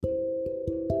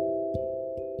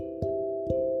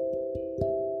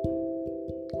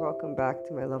Welcome back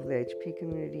to my lovely HP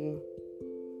community.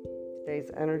 Today's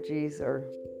energies are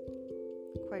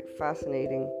quite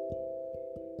fascinating.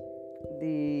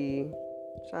 The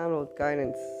channeled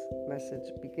guidance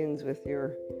message begins with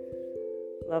your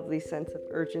lovely sense of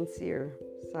urgency, or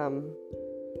some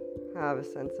have a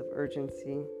sense of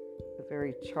urgency, a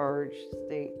very charged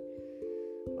state,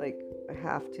 like I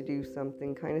have to do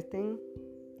something kind of thing.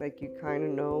 Like you kind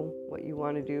of know what you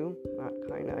want to do. Not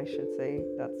kind of, I should say.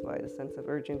 That's why the sense of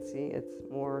urgency. It's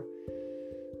more,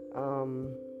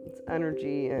 it's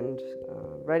energy and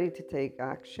ready to take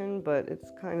action, but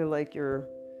it's kind of like you're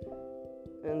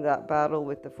in that battle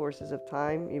with the forces of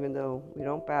time, even though we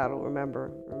don't battle.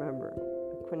 Remember,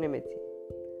 equanimity.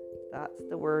 That's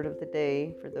the word of the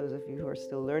day for those of you who are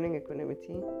still learning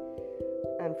equanimity.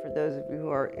 And for those of you who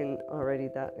are in already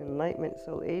that enlightenment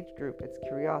soul age group, it's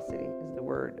curiosity is the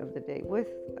word of the day, with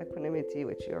equanimity,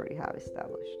 which you already have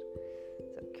established.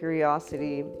 So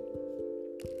curiosity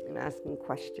and asking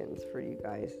questions for you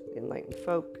guys, the enlightened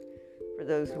folk. For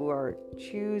those who are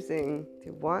choosing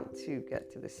to want to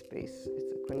get to this space,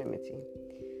 it's equanimity.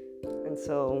 And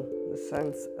so the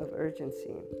sense of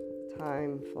urgency,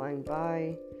 time flying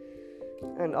by,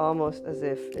 and almost as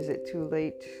if, is it too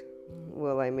late?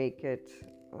 Will I make it?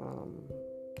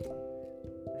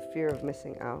 The fear of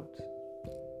missing out.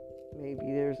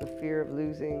 Maybe there's a fear of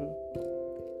losing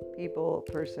people,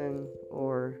 a person,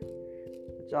 or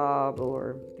a job,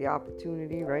 or the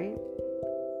opportunity, right?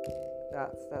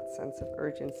 That's that sense of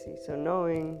urgency. So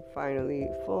knowing finally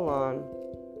full on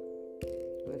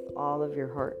with all of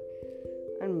your heart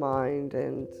and mind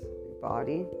and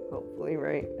body, hopefully,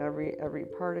 right? Every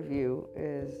part of you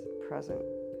is present.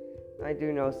 I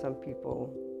do know some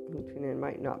people who tune in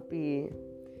might not be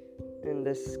in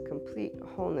this complete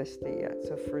wholeness state yet.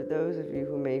 So for those of you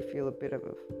who may feel a bit of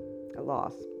a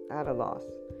loss, at a loss.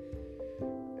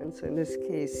 And so in this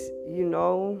case, you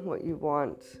know what you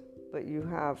want, but you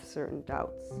have certain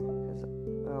doubts. Because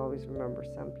I always remember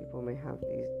some people may have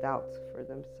these doubts for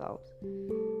themselves.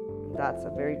 And that's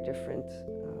a very different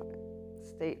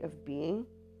state of being.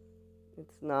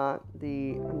 It's not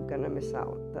the I'm gonna miss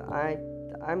out.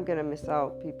 I'm gonna miss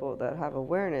out people that have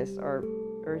awareness are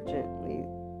urgently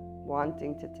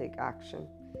wanting to take action.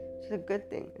 It's a good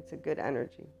thing. It's a good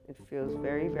energy. It feels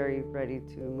very, very ready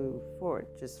to move forward.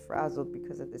 Just frazzled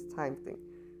because of this time thing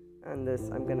and this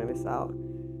I'm gonna miss out.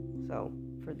 So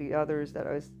for the others that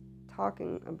I was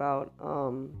talking about,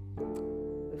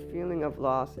 the feeling of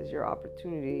loss is your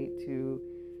opportunity to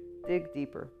dig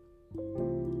deeper.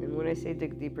 And when I say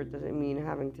dig deeper, it doesn't mean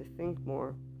having to think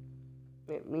more.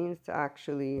 It means to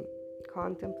actually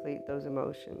contemplate those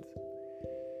emotions.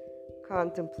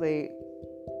 Contemplate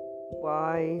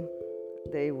why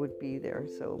they would be there.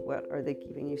 So what are they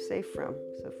keeping you safe from?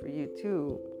 So for you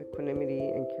too, equanimity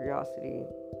and curiosity.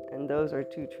 And those are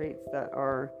two traits that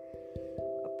are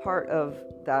a part of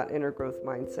that inner growth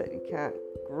mindset. You can't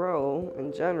grow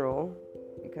in general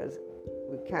because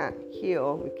we can't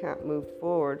heal, we can't move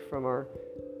forward from our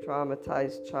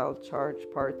traumatized child charge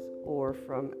parts or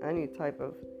from any type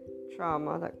of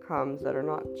trauma that comes that are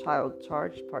not child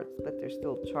charged parts, but they're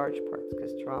still charged parts,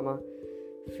 because trauma,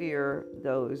 fear,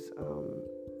 those,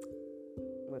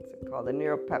 the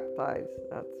neuropeptides,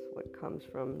 that's what comes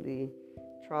from the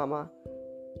trauma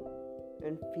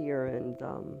and fear. And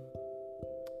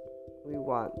we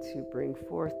want to bring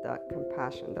forth that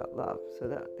compassion, that love, so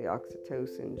that the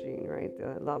oxytocin gene, right,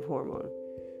 the love hormone,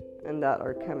 and that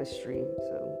our chemistry.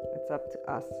 So it's up to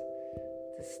us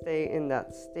to stay in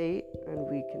that state, and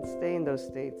we can stay in those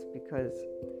states because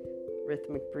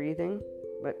rhythmic breathing,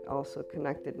 but also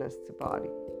connectedness to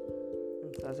body.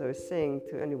 And so as I was saying,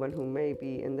 to anyone who may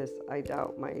be in this I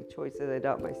doubt my choices, I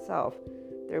doubt myself,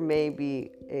 there may be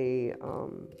a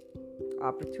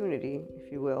opportunity,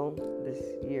 if you will, this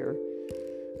year,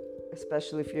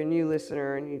 especially if you're a new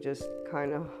listener and you just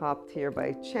kind of hopped here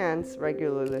by chance.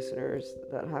 Regular listeners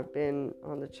that have been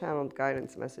on the channeled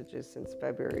guidance messages since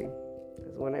February,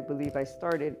 because when I believe I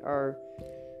started, are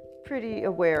pretty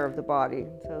aware of the body.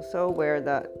 So aware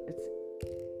that it's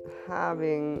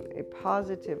having a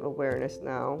positive awareness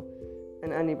now.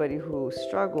 And anybody who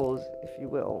struggles, if you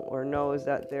will, or knows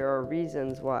that there are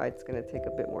reasons why it's going to take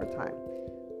a bit more time.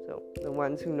 So the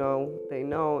ones who know, they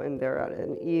know, and they're at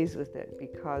an ease with it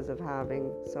because of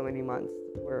having so many months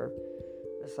where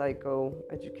the psycho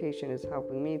education is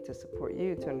helping me to support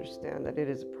you to understand that it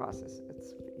is a process.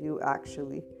 It's you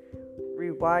actually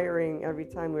rewiring. Every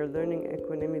time we're learning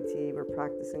equanimity, we're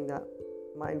practicing that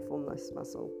mindfulness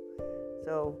muscle.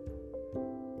 So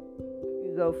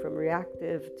you go from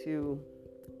reactive to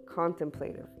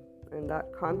contemplative. and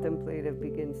that contemplative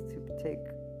begins to take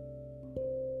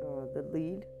the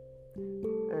lead,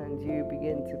 and you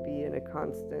begin to be in a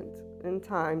constant, in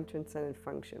time, transcendent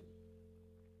function.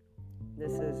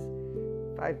 This is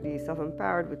 5D,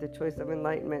 self-empowered with the choice of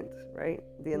enlightenment, right?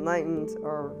 The enlightened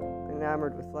are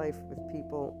enamored with life, with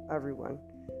people, everyone.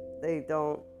 They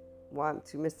don't want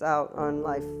to miss out on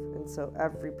life, and so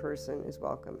every person is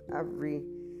welcome. Every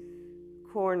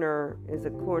corner is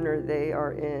a corner they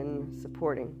are in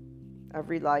supporting.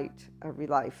 Every light, every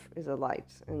life is a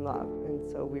light and love, and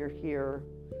so we're here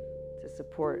to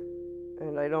support.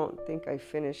 And I don't think I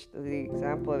finished the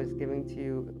example I was giving to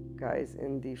you guys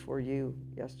in the For You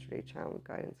yesterday channel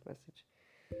guidance message.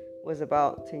 Was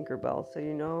about Tinkerbell. So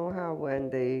you know how when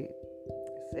they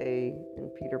say in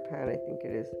Peter Pan, I think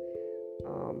it is,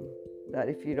 that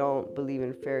if you don't believe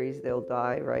in fairies, they'll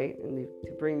die, right? And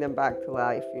to bring them back to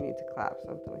life, you need to clap,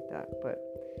 something like that. But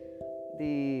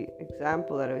the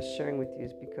example that I was sharing with you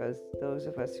is because those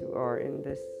of us who are in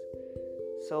this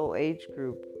soul age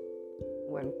group,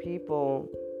 when people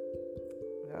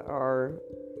that are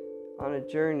on a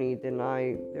journey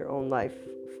deny their own life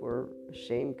for a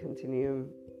shame continuum,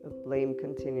 a blame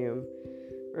continuum,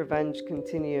 revenge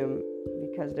continuum,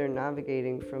 because they're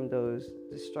navigating from those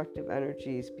destructive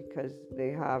energies, because they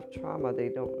have trauma they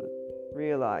don't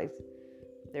realize.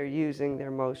 They're using their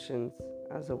emotions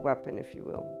as a weapon, if you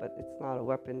will, but it's not a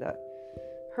weapon that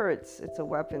hurts. It's a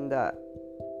weapon that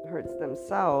hurts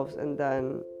themselves, and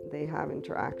then they have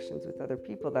interactions with other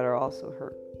people that are also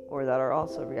hurt or that are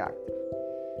also reactive.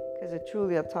 Because a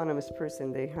truly autonomous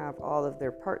person, they have all of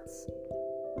their parts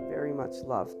very much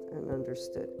loved and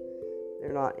understood.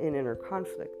 They're not in inner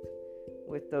conflict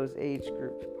with those age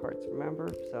group parts, remember?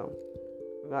 So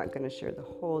I'm not going to share the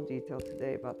whole detail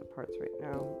today about the parts right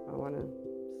now. I want to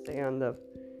stay on the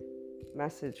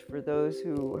message for those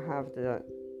who have the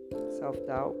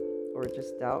self-doubt or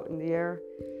just doubt in the air.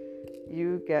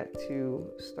 You get to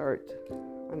start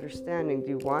understanding, do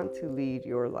you want to lead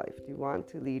your life? Do you want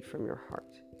to lead from your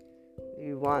heart? Do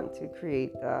you want to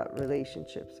create that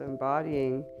relationship? So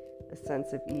embodying a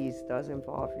sense of ease does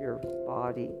involve your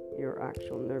body, your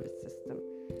actual nervous system.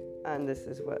 And this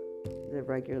is what the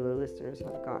regular listeners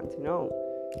have gotten to know,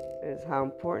 is how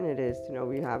important it is to know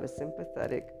we have a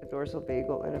sympathetic, a dorsal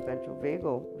vagal, and a ventral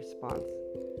vagal response.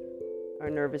 Our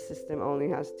nervous system only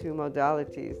has two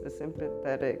modalities, the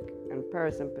sympathetic and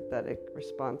parasympathetic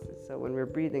responses. So when we're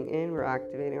breathing in, we're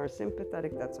activating our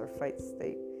sympathetic, that's our fight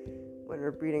state. When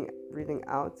we're breathing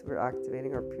out, we're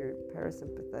activating our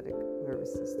parasympathetic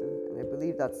nervous system. And I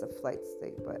believe that's the flight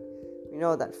state, but we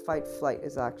know that fight-flight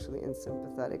is actually in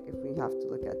sympathetic. If we have to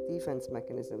look at defense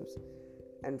mechanisms,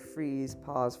 and freeze,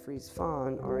 pause, freeze,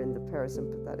 fawn are in the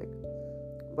parasympathetic.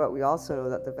 But we also know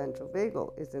that the ventral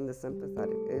vagal is in the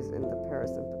parasympathetic,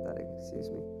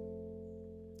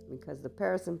 because the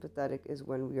parasympathetic is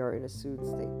when we are in a soothed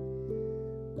state.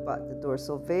 But the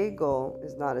dorsal vagal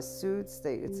is not a soothed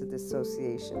state, it's a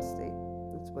dissociation state.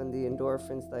 It's when the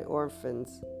endorphins, the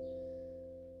orphins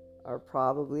are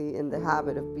probably in the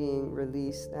habit of being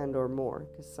released and or more,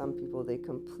 because some people, they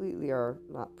completely are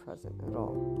not present at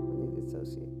all when they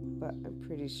dissociate. But I'm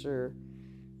pretty sure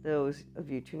those of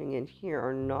you tuning in here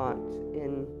are not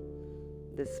in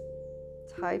this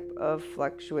type of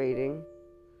fluctuating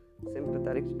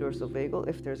sympathetic to dorsal vagal.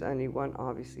 If there's anyone,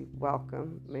 obviously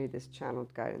welcome. May this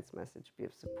channeled guidance message be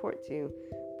of support to you.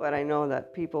 But I know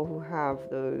that people who have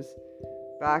those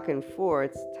back and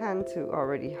forths tend to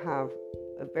already have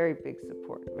a very big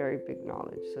support, very big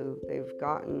knowledge. So they've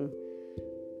gotten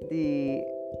the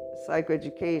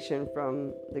psychoeducation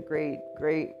from the great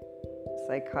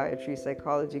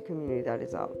psychology community that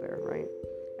is out there, right?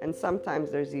 And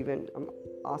sometimes there's even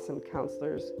awesome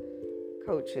counselors,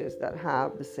 coaches that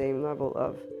have the same level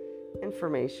of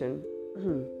information.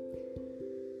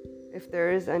 If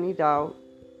there is any doubt,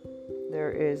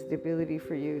 there is the ability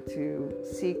for you to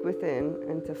seek within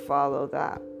and to follow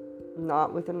that,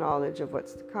 not with a knowledge of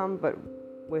what's to come, but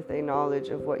with a knowledge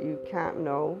of what you can't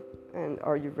know. And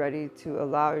are you ready to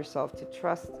allow yourself to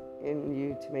trust in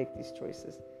you to make these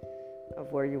choices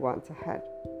of where you want to head,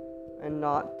 and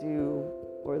not do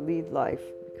or lead life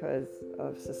because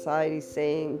of society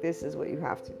saying this is what you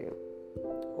have to do,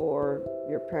 or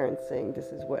your parents saying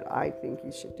this is what I think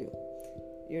you should do.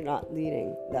 You're not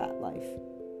leading that life.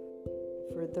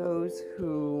 For those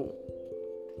who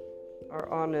are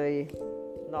on a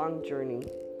long journey,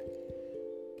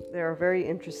 there are very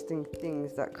interesting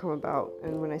things that come about.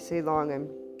 And when I say long, I'm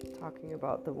talking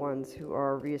about the ones who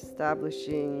are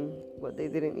reestablishing what they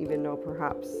didn't even know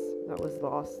perhaps that was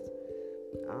lost.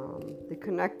 The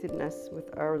connectedness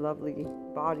with our lovely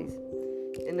bodies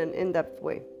in an in-depth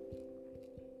way.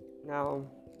 Now,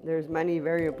 there's many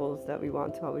variables that we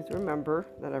want to always remember,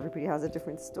 that everybody has a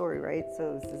different story, right?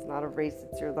 So this is not a race,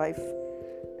 it's your life.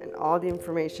 And all the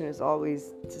information is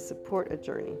always to support a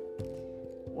journey.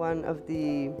 One of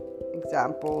the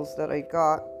examples that I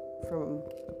got from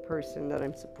a person that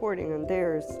I'm supporting on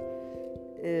theirs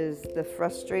is the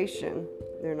frustration.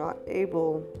 They're not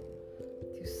able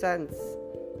to sense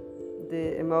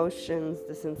the emotions,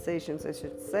 the sensations, I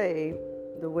should say,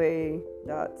 the way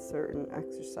that certain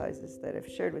exercises that I've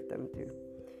shared with them do,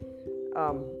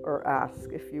 or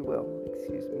ask, if you will,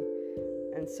 excuse me.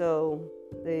 And so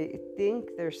they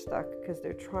think they're stuck because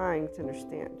they're trying to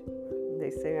understand. They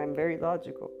say I'm very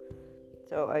logical.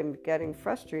 So I'm getting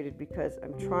frustrated because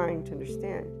I'm trying to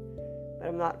understand, but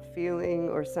I'm not feeling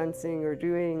or sensing or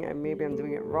doing, and maybe I'm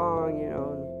doing it wrong,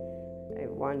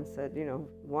 And one said,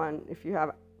 if you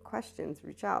have questions,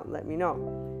 reach out, let me know.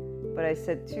 But I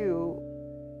said, two,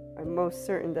 I'm most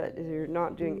certain that you're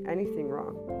not doing anything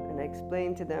wrong. And I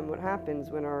explained to them what happens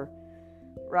when our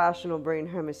rational brain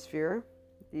hemisphere,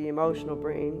 the emotional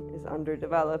brain, is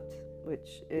underdeveloped,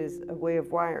 which is a way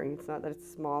of wiring. It's not that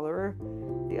it's smaller.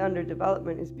 The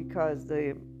underdevelopment is because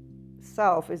the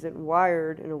self isn't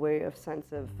wired in a way of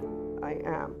sense of I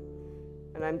am.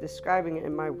 And I'm describing it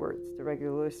in my words. The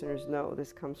regular listeners know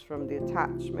this comes from the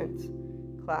attachment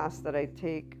class that I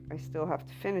take. I still have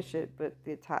to finish it, but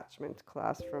the attachment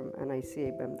class from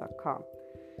nicabem.com.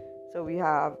 So we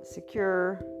have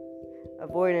secure,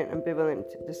 avoidant, ambivalent,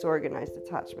 disorganized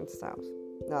attachment styles.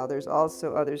 Now, there's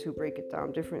also others who break it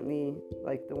down differently,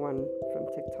 like the one from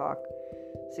TikTok.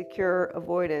 Secure,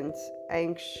 avoidant,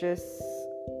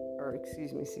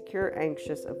 secure,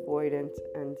 anxious, avoidant,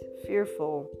 and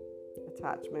fearful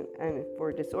attachment. And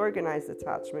for disorganized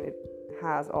attachment, it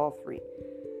has all three.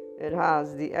 It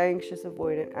has the anxious,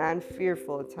 avoidant, and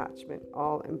fearful attachment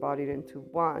all embodied into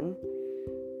one.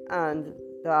 And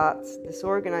that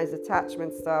disorganized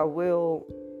attachment style will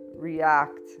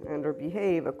react and or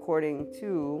behave according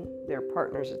to their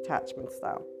partner's attachment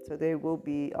style. So they will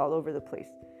be all over the place.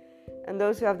 And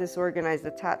those who have disorganized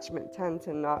attachment tend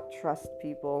to not trust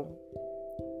people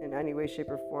in any way, shape,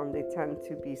 or form. They tend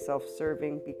to be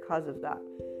self-serving because of that.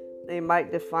 They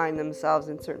might define themselves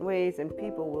in certain ways, and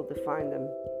people will define them.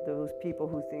 Those people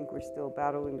who think we're still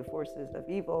battling the forces of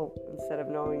evil instead of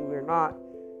knowing we're not.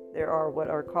 There are what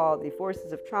are called the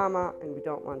forces of trauma, and we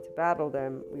don't want to battle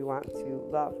them. We want to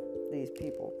love these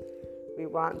people. We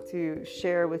want to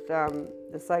share with them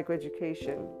the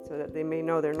psychoeducation so that they may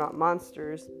know they're not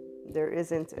monsters. There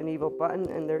isn't an evil button,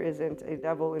 and there isn't a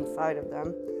devil inside of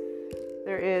them.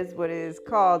 There is what is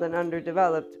called an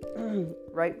underdeveloped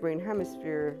right brain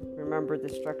hemisphere. Remember the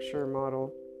structure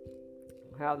model.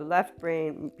 How the left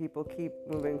brain, people keep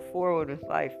moving forward with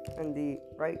life, and the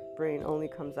right brain only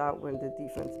comes out when the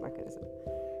defense mechanism.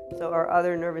 So our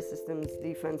other nervous system's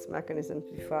defense mechanisms,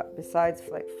 besides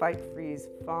fight, freeze,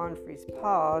 fawn, freeze,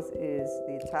 pause, is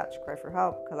the attach, cry for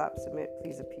help, collapse, submit,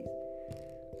 please, appease.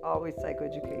 Always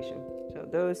psychoeducation. So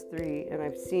those three, and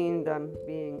I've seen them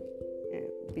being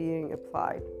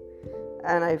applied,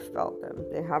 and I've felt them.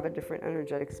 They have a different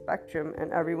energetic spectrum,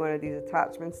 and every one of these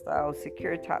attachment styles,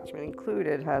 secure attachment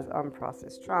included, has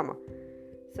unprocessed trauma.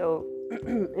 So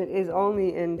it is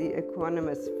only in the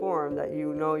equanimous form that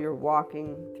you're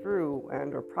walking through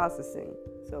and or processing.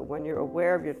 So when you're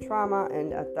aware of your trauma,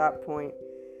 and at that point,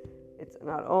 it's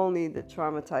not only the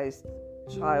traumatized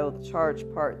child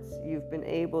charge parts, you've been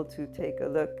able to take a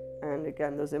look. And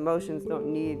again, those emotions don't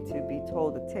need to be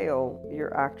told a tale.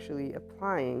 You're actually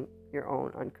applying your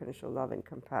own unconditional love and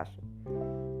compassion.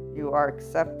 You are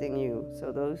accepting you.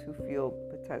 So those who feel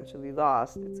potentially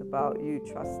lost, it's about you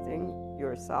trusting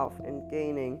yourself and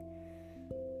gaining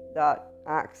that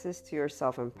access to your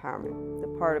self-empowerment. The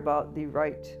part about the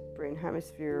right brain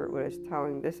hemisphere, what I was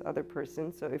telling this other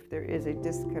person, so if there is a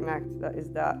disconnect that is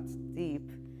that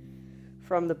deep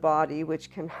from the body,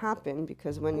 which can happen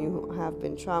because when you have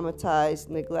been traumatized,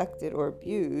 neglected, or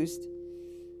abused,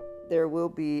 there will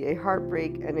be a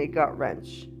heartbreak and a gut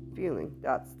wrench feeling.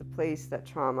 That's the place that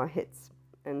trauma hits.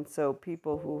 And so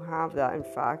people who have that, in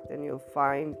fact, and you'll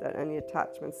find that any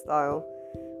attachment style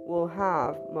will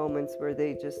have moments where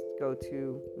they just go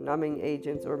to numbing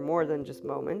agents, or more than just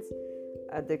moments,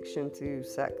 addiction to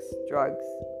sex, drugs,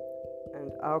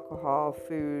 and alcohol,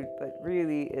 food, but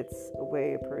really it's a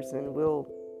way a person will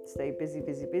stay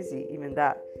busy, even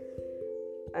that.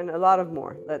 And a lot of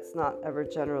more. Let's not ever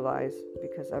generalize,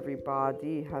 because every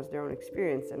body has their own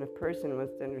experience, and a person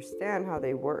wants to understand how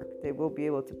they work, they will be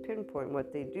able to pinpoint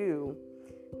what they do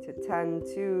to tend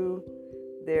to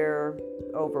they're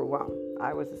overwhelmed.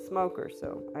 I was a smoker,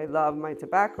 so I love my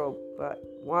tobacco, but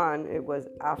one, it was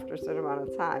after a certain amount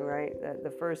of time, right? The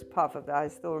first puff of that, I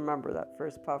still remember that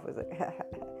first puff was like,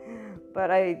 but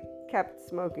I kept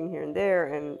smoking here and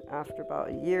there, and after about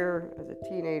a year as a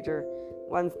teenager,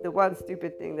 the one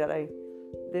stupid thing that I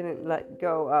didn't let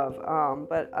go of,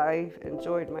 but I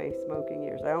enjoyed my smoking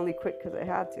years. I only quit because I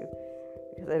had to,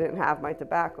 because I didn't have my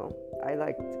tobacco. I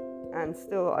liked, and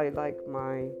still I like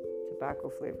my tobacco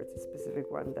flavor. It's a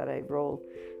specific one that I roll,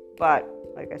 but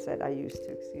like I said, I used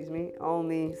to,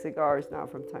 only cigars now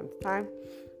from time to time.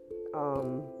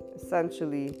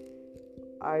 Essentially,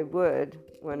 I would,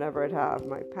 whenever I'd have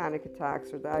my panic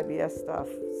attacks or the IBS stuff,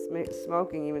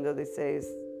 smoking, even though they say is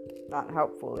not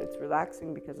helpful. It's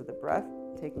relaxing because of the breath,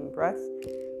 taking breaths,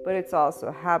 but it's also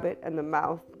a habit, and the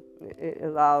mouth, it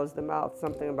allows the mouth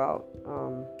something about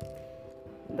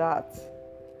that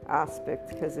aspect,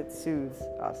 because it soothes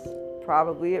us.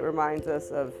 Probably it reminds us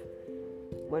of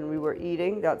when we were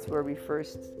eating. That's where we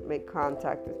first make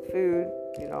contact with food.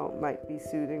 Might be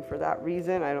soothing for that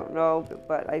reason. I don't know,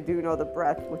 but I do know the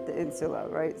breath with the insula,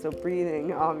 right? So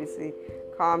breathing obviously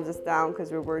calms us down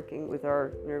because we're working with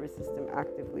our nervous system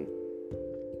actively.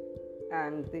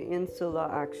 And the insula,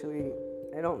 actually,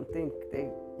 I don't think they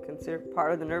consider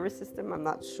part of the nervous system. I'm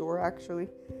not sure, actually.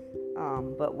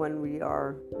 But when we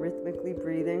are rhythmically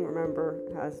breathing, remember,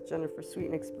 as Jennifer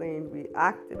Sweeten explained, we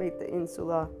activate the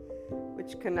insula,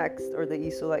 which connects, or the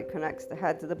isolite connects the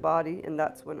head to the body, and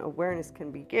that's when awareness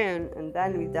can begin. And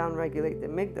then we downregulate the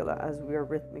amygdala as we are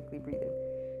rhythmically breathing.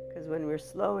 Because when we're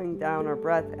slowing down our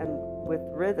breath and with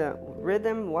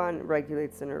rhythm one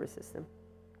regulates the nervous system.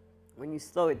 When you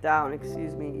slow it down,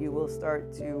 you will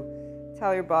start to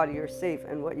tell your body you're safe.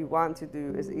 And what you want to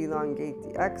do is elongate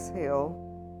the exhale.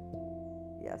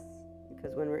 Yes,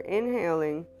 because when we're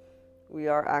inhaling, we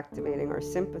are activating our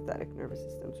sympathetic nervous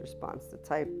system's response to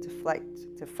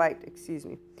fight.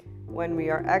 When we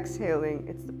are exhaling,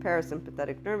 it's the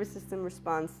parasympathetic nervous system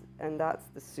response, and that's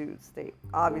the soothed state.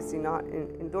 Obviously not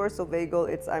in dorsal vagal,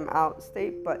 it's I'm out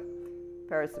state, but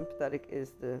parasympathetic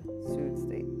is the soothed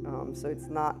state. So it's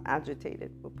not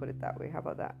agitated, we'll put it that way. How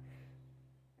about that?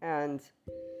 And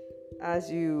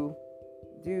as you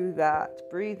do that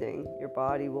breathing, your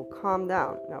body will calm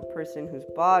down. Now, a person whose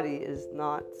body is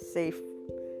not safe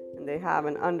and they have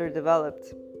an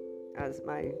underdeveloped, as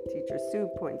my teacher Sue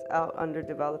points out,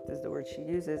 underdeveloped is the word she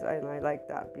uses, and I like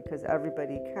that because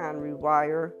everybody can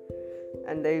rewire,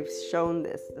 and they've shown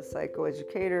this. The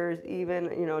psychoeducators, even,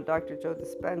 Dr. Joe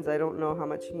Dispenza, I don't know how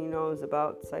much he knows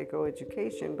about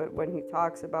psychoeducation, but when he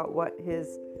talks about what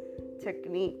his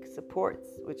technique supports,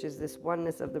 which is this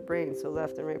oneness of the brain, so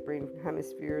left and right brain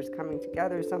hemispheres coming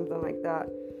together, something like that,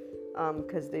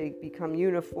 because they become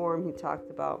uniform. He talked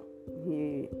about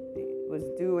he was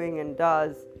doing and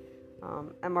does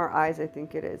MRIs, I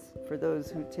think it is, for those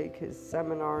who take his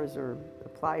seminars or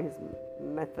apply his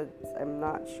methods. I'm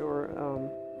not sure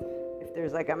if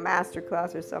there's like a master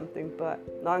class or something, but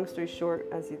long story short,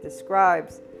 as he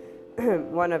describes,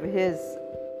 one of his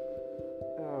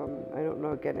I don't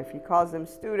know, again, if he calls them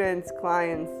students,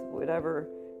 clients, whatever,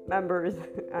 members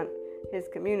and his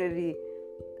community,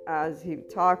 as he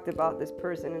talked about this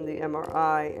person in the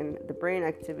MRI and the brain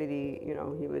activity,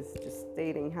 he was just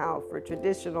stating how for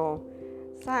traditional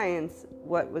science,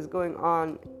 what was going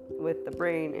on with the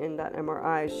brain in that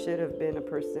MRI should have been a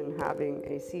person having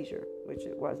a seizure, which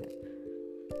it wasn't.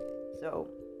 So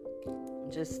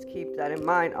just keep that in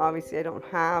mind. Obviously, I don't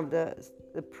have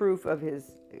the proof of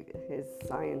his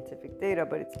scientific data,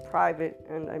 but it's private,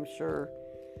 and I'm sure,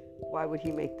 why would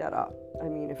he make that up? I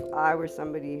mean, if I were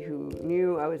somebody who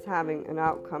knew I was having an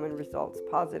outcome and results,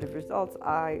 positive results,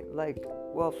 like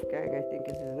Wolfgang, I think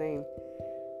is his name,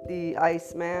 the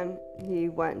Iceman, he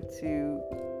went to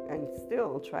and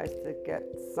still tries to get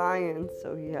science,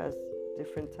 so he has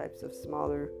different types of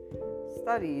smaller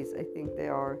studies, I think they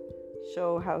are,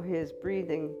 show how his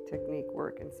breathing technique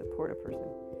work and support a person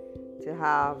to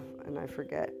have, and I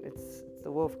forget, it's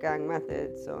the Wolfgang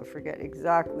method, so I forget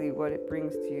exactly what it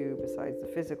brings to you besides the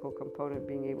physical component,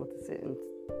 being able to sit in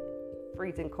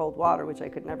freezing cold water, which I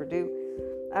could never do.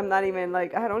 I'm not even I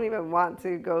don't even want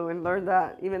to go and learn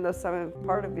that, even though some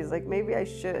part of me is like, maybe I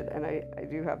should, and I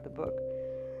do have the book.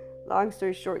 Long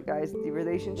story short, guys, the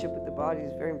relationship with the body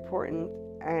is very important,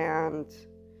 and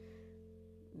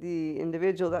the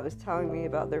individual that was telling me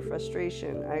about their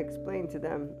frustration, I explained to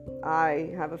them,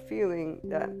 I have a feeling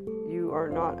that you are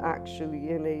not actually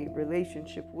in a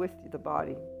relationship with the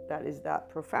body that is that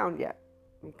profound yet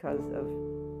because of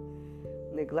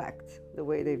neglect, the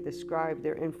way they've described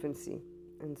their infancy.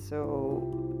 And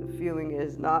so the feeling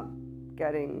is not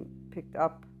getting picked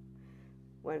up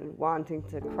when wanting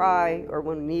to cry, or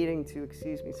when needing to,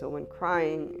 excuse me. So when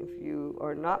crying, if you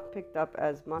are not picked up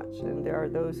as much, and there are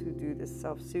those who do this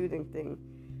self-soothing thing,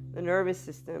 the nervous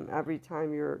system, every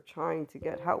time you're trying to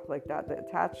get help like that, the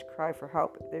attached cry for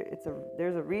help,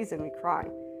 there's a reason we cry.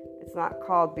 It's not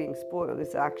called being spoiled.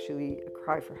 It's actually a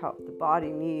cry for help. The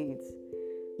body needs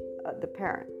the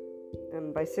parent.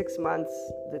 And by 6 months,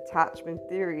 the attachment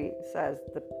theory says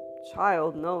the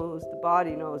child knows, the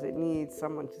body knows it needs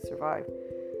someone to survive.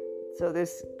 So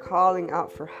this calling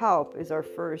out for help is our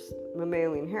first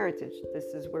mammalian heritage. This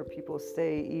is where people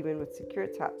stay even with secure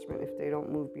attachment if they don't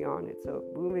move beyond it. So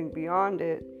moving beyond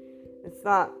it, it's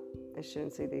not, I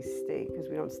shouldn't say they stay, because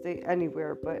we don't stay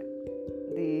anywhere, but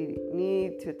the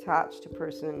need to attach to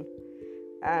person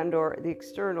and or the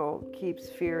external keeps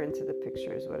fear into the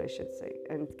picture, is what I should say,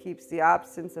 and keeps the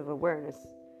absence of awareness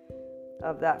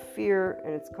of that fear.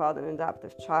 And it's called an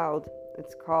adaptive child.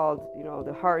 It's called,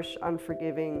 the harsh,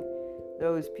 unforgiving,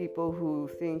 those people who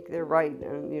think they're right,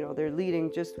 and they're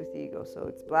leading just with ego. So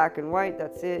it's black and white,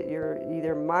 that's it. You're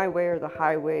either my way or the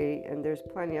highway, and there's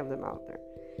plenty of them out there.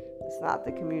 It's not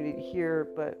the community here,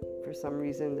 but for some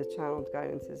reason the channeled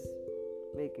guidance is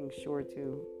making sure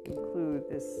to include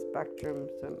this spectrum.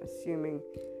 So I'm assuming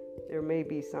there may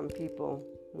be some people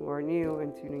who are new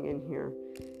and tuning in here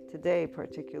today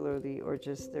particularly, or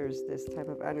just there's this type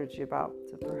of energy about.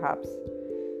 So perhaps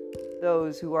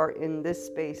those who are in this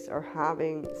space are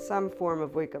having some form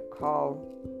of wake-up call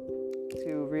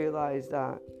to realize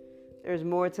that there's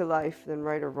more to life than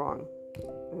right or wrong,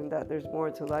 and that there's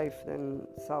more to life than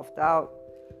self-doubt.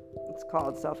 It's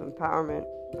called self-empowerment,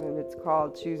 and it's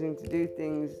called choosing to do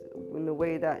things in the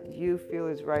way that you feel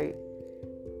is right,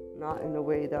 not in a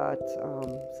way that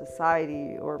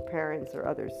society or parents or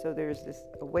others. So there's this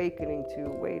awakening to,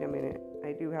 wait a minute,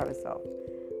 I do have a self.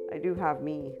 I do have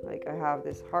me. Like, I have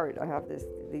this heart. I have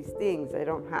these things. I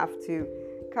don't have to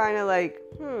kind of like,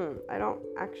 I don't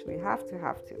actually have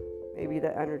to. Maybe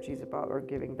the energy is about, or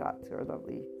giving that to our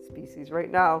lovely species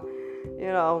right now.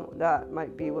 That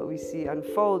might be what we see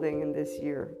unfolding in this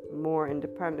year. More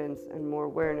independence and more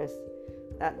awareness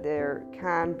that there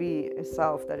can be a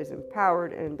self that is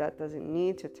empowered and that doesn't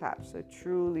need to attach. So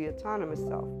truly autonomous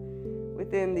self.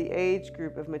 Within the age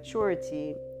group of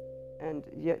maturity and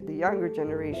yet the younger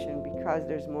generation, because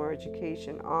there's more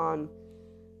education on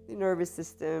the nervous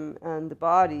system and the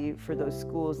body for those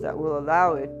schools that will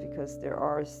allow it, because there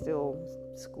are still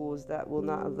schools that will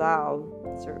not allow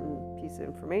a certain piece of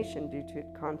information due to it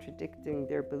contradicting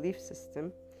their belief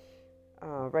system.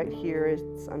 Right here,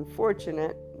 it's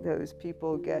unfortunate those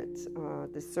people get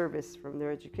disservice from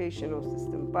their educational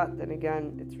system, but then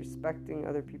again, it's respecting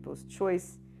other people's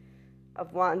choice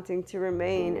of wanting to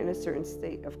remain in a certain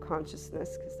state of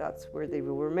consciousness, because that's where they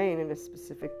will remain, in a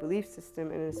specific belief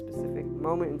system, in a specific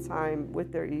moment in time, with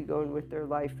their ego and with their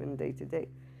life and day to day.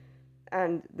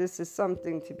 And this is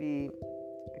something to be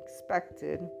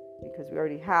expected, because we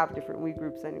already have different we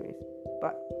groups anyways.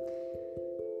 But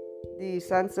the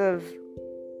sense of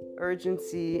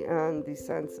urgency and the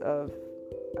sense of,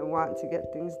 I want to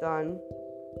get things done,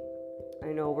 I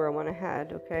know where I want to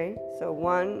head, okay? So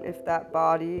one, if that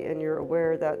body, and you're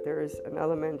aware that there is an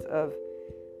element of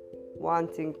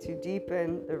wanting to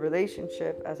deepen the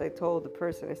relationship, as I told the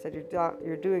person, I said,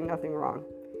 you're doing nothing wrong.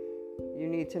 You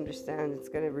need to understand it's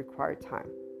going to require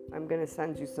time. I'm going to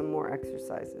send you some more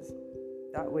exercises.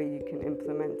 That way you can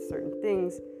implement certain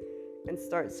things and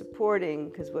start supporting,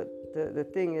 because what the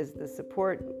thing is, the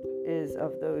support is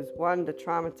of those, one, the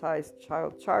traumatized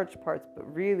child charge parts,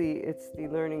 but really it's the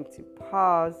learning to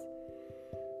pause.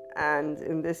 And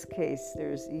in this case,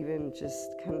 there's even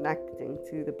just connecting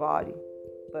to the body,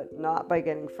 but not by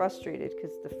getting frustrated,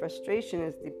 because the frustration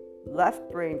is the left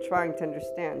brain trying to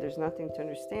understand. There's nothing to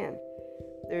understand.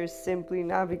 There's simply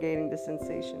navigating the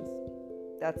sensations.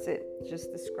 That's it.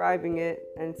 Just describing it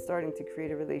and starting to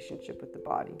create a relationship with the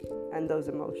body and those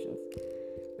emotions.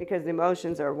 Because the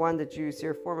emotions are, one, the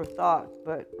juicier form of thought,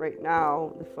 but right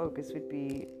now the focus would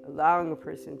be allowing a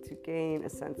person to gain a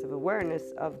sense of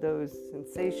awareness of those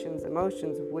sensations,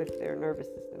 emotions with their nervous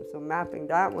system. So mapping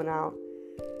that one out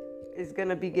is going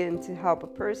to begin to help a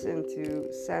person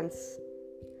to sense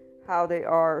how they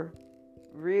are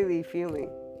really feeling.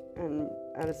 And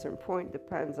at a certain point,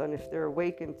 depends on if they're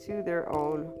awakened to their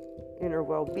own inner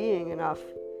well-being enough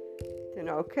to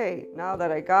know, okay, now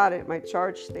that I got it, my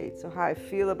charge state, so how I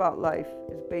feel about life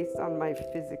is based on my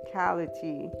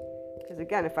physicality. Because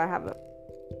again, if I have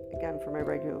again, for my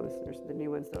regular listeners, the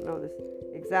new ones don't know this,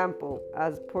 example,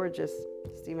 as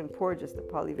Stephen Porges, the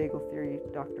polyvagal theory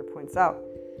doctor, points out,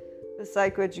 the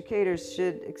psychoeducators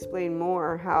should explain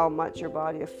more how much your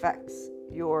body affects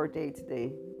your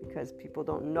day-to-day, because people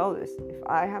don't know this. If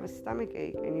I have a stomach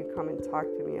ache and you come and talk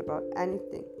to me about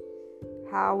anything,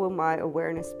 how will my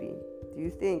awareness be? Do you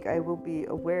think I will be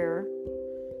aware?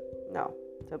 No.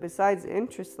 So besides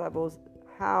interest levels,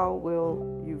 how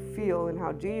will you feel and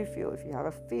how do you feel if you have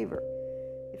a fever?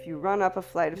 If you run up a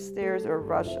flight of stairs or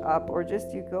rush up, or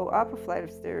just you go up a flight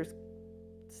of stairs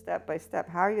step by step,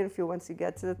 how are you going to feel once you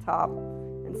get to the top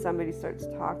and somebody starts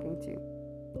talking to you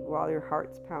while your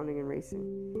heart's pounding and racing?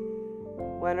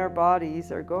 When our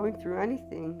bodies are going through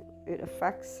anything, it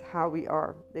affects how we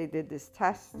are. They did this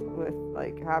test with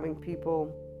having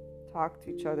people talk to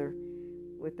each other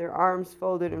with their arms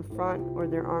folded in front or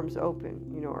their arms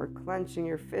open, or clenching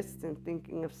your fists and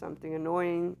thinking of something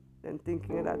annoying, then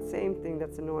thinking of that same thing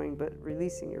that's annoying, but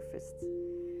releasing your fists.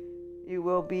 You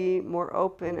will be more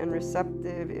open and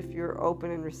receptive if you're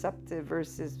open and receptive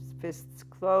versus fists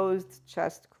closed,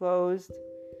 chest closed.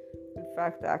 In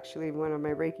fact, actually, one of my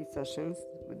Reiki sessions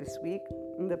this week,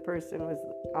 the person was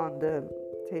on the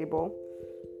table,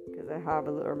 because I have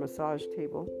a little massage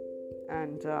table,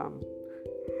 and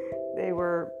they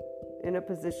were in a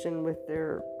position with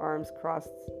their arms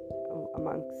crossed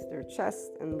amongst their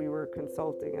chest, and we were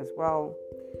consulting as well.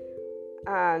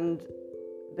 And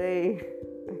they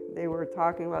were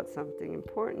talking about something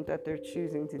important that they're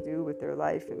choosing to do with their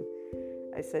life. And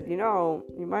I said, you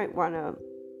might want to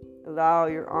allow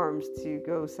your arms to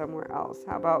go somewhere else.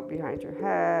 How about behind your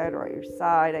head or at your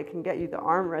side? I can get you the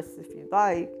armrests if you'd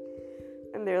like.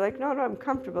 And they're like, no, I'm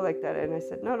comfortable like that. And I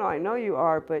said, no, I know you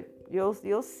are, but you'll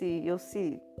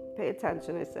see. Pay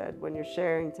attention, I said, when you're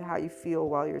sharing to how you feel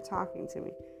while you're talking to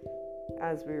me.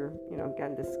 As we're,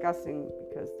 again, discussing,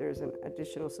 because there's an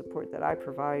additional support that I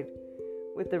provide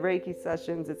with the Reiki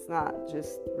sessions. It's not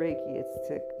just Reiki, it's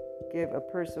to give a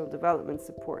personal development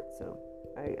support. So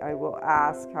I will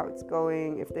ask how it's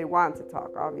going if they want to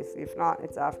talk, obviously. If not,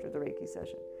 it's after the Reiki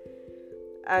session.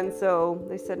 And so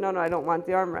they said, no, I don't want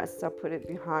the armrests. I'll put it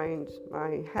behind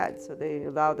my head. So they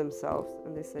allow themselves.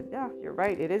 And they said, yeah, you're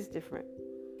right. It is different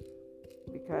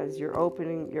because you're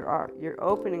opening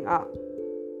up.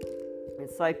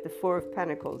 It's like the Four of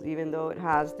Pentacles, even though it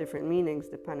has different meanings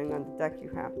depending on the deck you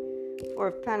have. Four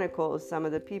of Pentacles, some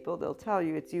of the people, they'll tell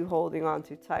you it's you holding on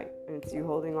too tight. And it's you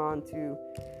holding on to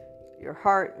your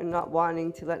heart and not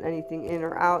wanting to let anything in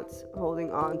or out,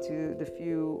 holding on to the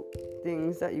few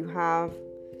things that you have.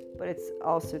 But it's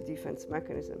also a defense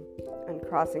mechanism. And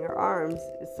crossing our arms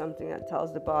is something that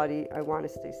tells the body, I want to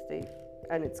stay safe.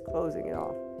 And it's closing it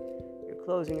off. You're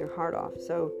closing your heart off.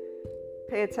 So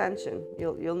pay attention.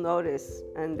 You'll notice.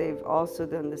 And they've also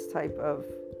done this type of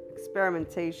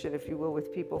experimentation, if you will,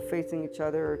 with people facing each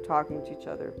other or talking to each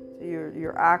other. So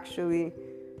you're actually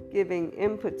giving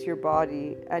input to your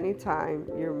body anytime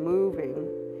you're moving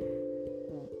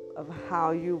of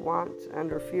how you want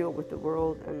and or feel with the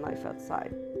world and life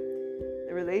outside.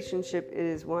 The relationship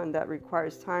is one that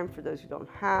requires time for those who don't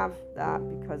have that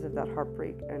because of that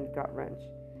heartbreak and gut wrench.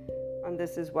 And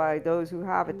this is why those who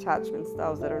have attachment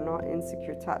styles that are not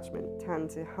insecure attachment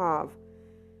tend to have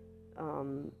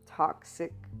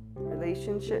toxic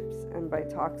relationships. And by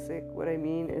toxic, what I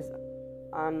mean is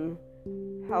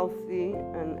unhealthy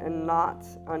and not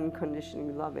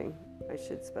unconditionally loving. I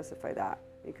should specify that,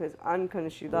 because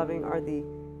unconditionally loving are the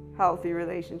healthy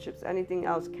relationships. Anything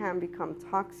else can become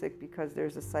toxic because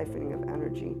there's a siphoning of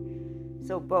energy.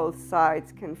 So both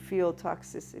sides can feel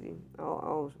toxicity.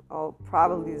 I'll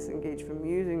probably disengage from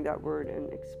using that word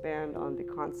and expand on the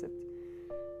concept.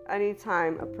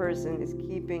 Anytime a person is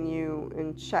keeping you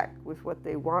in check with what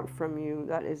they want from you,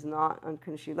 that is not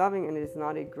unconditionally loving, and it is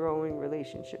not a growing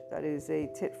relationship. That is a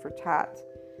tit for tat,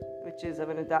 which is of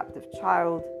an adaptive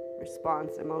child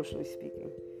response, emotionally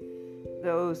speaking.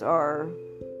 Those are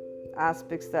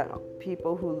aspects that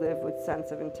people who live with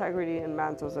sense of integrity and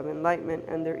mantles of enlightenment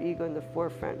and their ego in the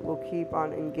forefront will keep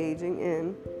on engaging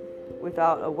in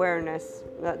without awareness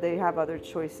that they have other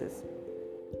choices.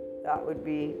 That would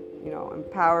be,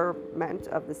 empowerment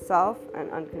of the self and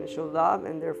unconditional love,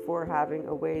 and therefore having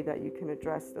a way that you can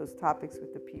address those topics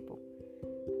with the people.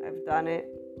 I've done it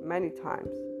many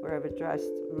times where I've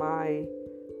addressed my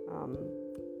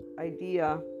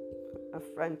idea of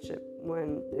friendship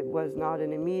when it was not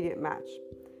an immediate match.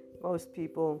 Most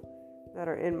people that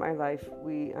are in my life,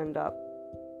 we end up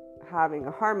having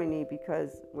a harmony,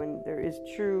 because when there is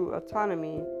true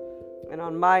autonomy, and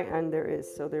on my end there is,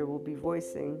 so there will be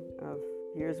voicing of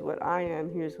here's what I am,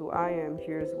 here's who I am,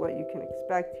 here's what you can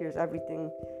expect, here's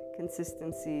everything,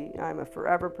 consistency. I'm a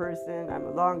forever person, I'm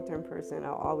a long-term person,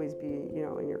 I'll always be,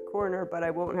 in your corner, but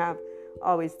I won't have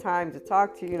always time to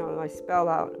talk to you, I spell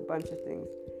out a bunch of things.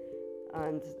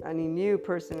 And any new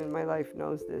person in my life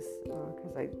knows this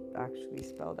because I actually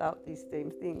spelled out these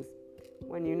same things.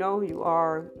 When you know who you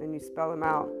are and you spell them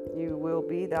out, you will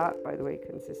be that. By the way,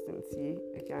 consistency,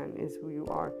 again, is who you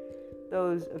are.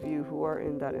 Those of you who are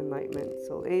in that enlightenment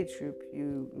soul age group,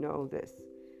 you know this.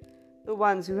 The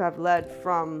ones who have led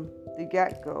from the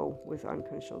get-go with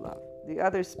unconditional love. The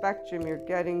other spectrum, you're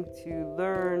getting to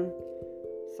learn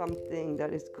something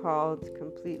that is called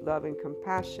complete love and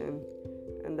compassion,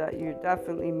 and that you're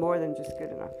definitely more than just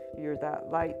good enough. You're that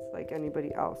light like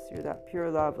anybody else. You're that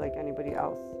pure love like anybody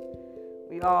else.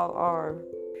 We all are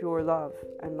pure love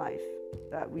and life.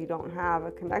 That we don't have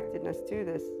a connectedness to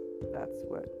this, that's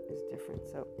what is different.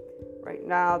 So right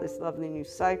now, this lovely new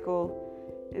cycle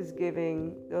is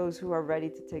giving those who are ready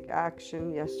to take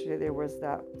action. Yesterday there was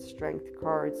that strength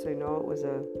card, so it was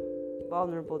a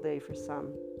vulnerable day for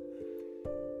some.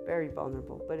 Very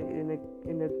vulnerable, but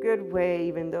in a good way,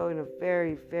 even though in a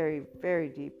very, very, very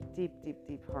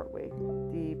deep heart way.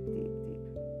 Deep.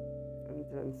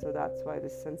 And so that's why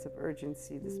this sense of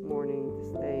urgency this morning,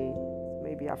 this day,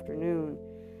 maybe afternoon,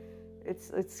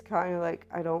 it's kind of like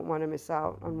I don't want to miss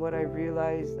out on what I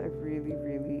realized I really,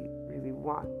 really, really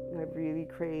want. I really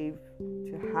crave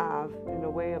to have in a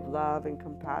way of love and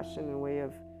compassion, in a way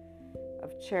of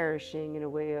cherishing, in a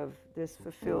way of this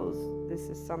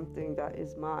is something that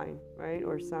is mine, right?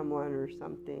 Or someone or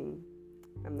something.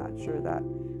 I'm not sure that.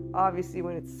 Obviously,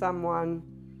 when it's someone,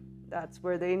 that's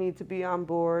where they need to be on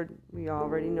board. We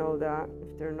already know that.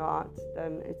 If they're not,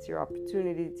 then it's your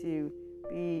opportunity to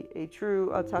be a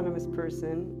true autonomous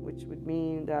person, which would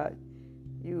mean that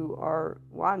you are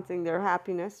wanting their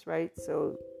happiness, right?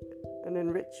 So an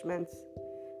enrichment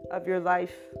of your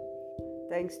life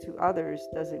thanks to others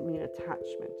doesn't mean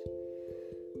attachment.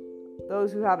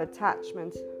 Those who have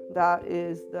attachment, that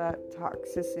is that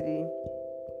toxicity,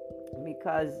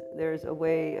 because there's a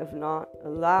way of not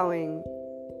allowing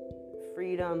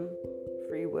freedom,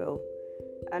 free will.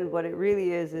 And what it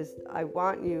really is I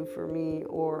want you for me,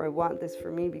 or I want this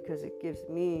for me because it gives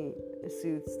me a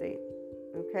soothed state,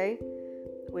 okay?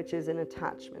 Which is an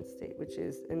attachment state,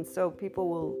 and so people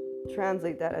will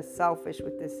translate that as selfish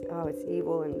with this, it's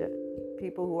evil, and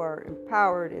people who are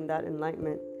empowered in that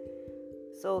enlightenment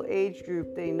soul age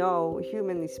group, they know,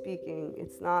 humanly speaking,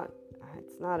 it's not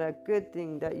a good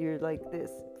thing that you're like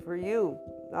this for you,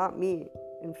 not me.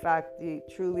 In fact, the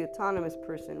truly autonomous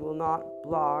person will not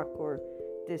block or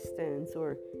distance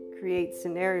or create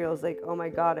scenarios like, oh my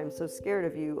God, I'm so scared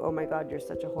of you. Oh my God, you're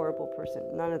such a horrible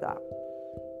person. None of that.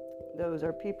 Those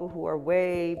are people who are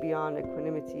way beyond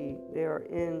equanimity. They are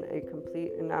in a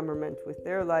complete enamorment with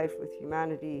their life, with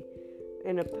humanity,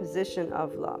 in a position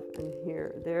of love. And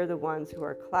here, they're the ones who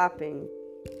are clapping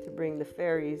to bring the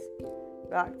fairies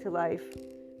back to life.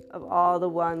 Of all the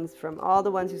ones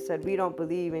who said, we don't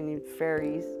believe in you,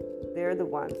 fairies, they're the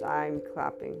ones I'm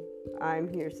clapping. I'm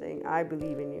here saying, I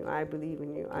believe in you, I believe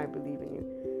in you, I believe in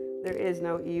you. There is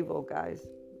no evil, guys.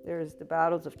 There's the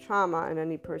battles of trauma, and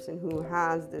any person who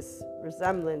has this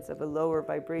resemblance of a lower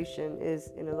vibration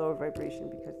is in a lower vibration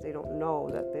because they don't know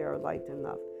that they are light and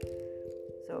love.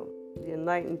 So the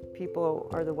enlightened people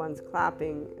are the ones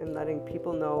clapping and letting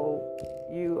people know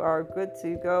you are good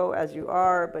to go as you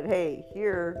are, but hey,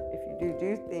 here, if you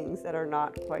do things that are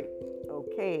not quite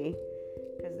okay,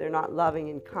 because they're not loving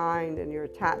and kind, and you're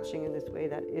attaching in this way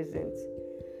that isn't,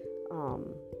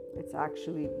 it's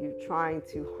actually you trying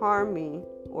to harm me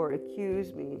or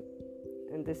accuse me.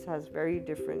 And this has very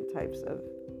different types of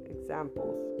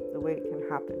examples, the way it can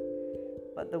happen.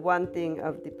 But the one thing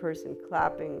of the person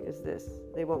clapping is this: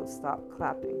 they won't stop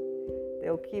clapping.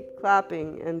 They'll keep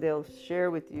clapping, and they'll share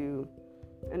with you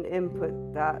an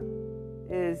input that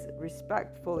is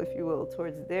respectful, if you will,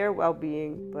 towards their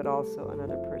well-being, but also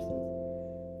another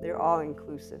person's. They're all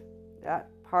inclusive. That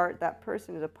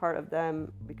person is a part of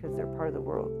them because they're part of the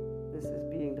world. This is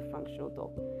being the functional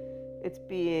adult. It's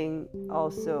being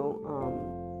also,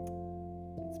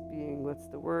 what's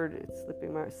the word? It's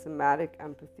slipping my somatic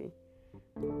empathy.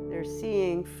 They're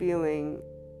seeing, feeling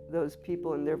those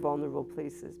people in their vulnerable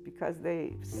places because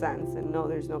they sense and know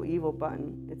there's no evil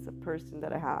button. It's a person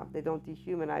that I have. They don't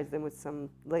dehumanize them with some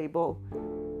label,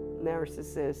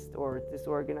 narcissist or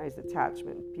disorganized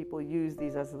attachment. People use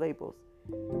these as labels.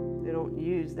 They don't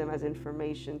use them as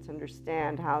information to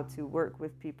understand how to work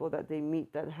with people that they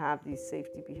meet that have these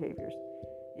safety behaviors.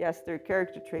 Yes, they're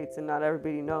character traits, and not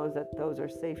everybody knows that those are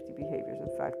safety behaviors.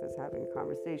 In fact, I was having a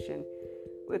conversation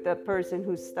with a person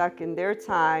who's stuck in their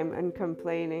time and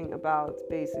complaining about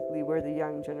basically where the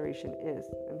young generation is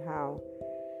and how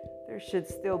there should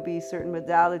still be certain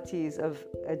modalities of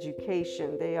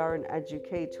education. They are an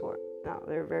educator. Now,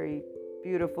 they're very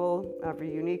beautiful,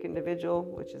 every unique individual,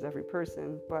 which is every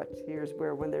person. But here's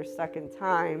where, when there's second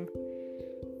time,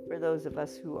 for those of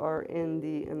us who are in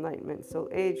the Enlightenment Soul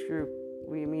Age group,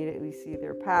 we immediately see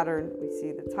their pattern, we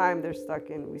see the time they're stuck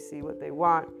in, we see what they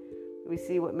want, we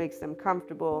see what makes them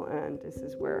comfortable. And this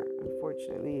is where,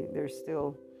 unfortunately, there's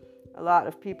still a lot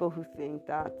of people who think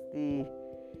that the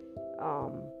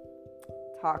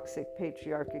toxic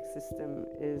patriarchic system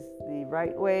is the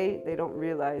right way. They don't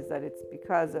realize that it's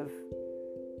because of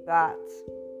that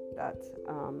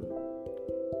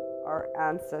our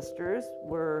ancestors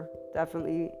were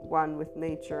definitely one with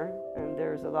nature, and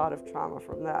there's a lot of trauma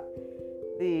from that.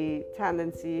 The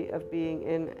tendency of being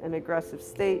in an aggressive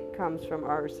state comes from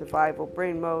our survival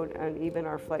brain mode, and even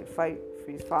our flight, fight,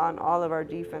 freeze, fawn. All of our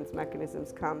defense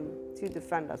mechanisms come to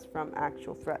defend us from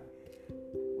actual threat.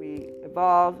 We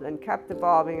evolved and kept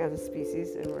evolving as a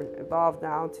species, and we're evolved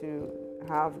now to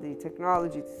have the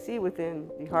technology to see within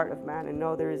the heart of man and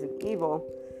know there is an evil.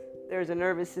 There's a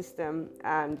nervous system,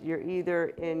 and you're either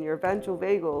in your ventral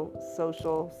vagal,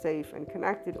 social, safe, and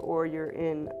connected, or you're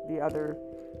in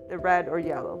the red or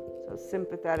yellow, so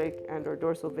sympathetic and or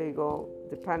dorsal vagal,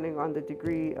 depending on the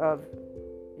degree of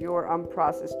your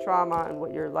unprocessed trauma and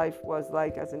what your life was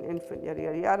like as an infant, yada,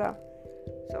 yada, yada.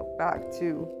 So back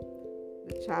to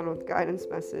the channeled guidance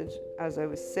message. As I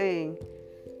was saying,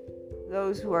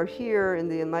 those who are here in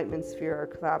the enlightenment sphere are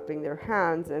clapping their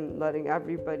hands and letting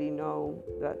everybody know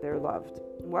that they're loved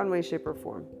in one way, shape, or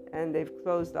form. And they've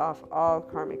closed off all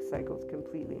karmic cycles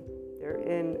completely. They're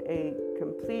in a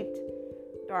complete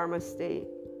Dharma state.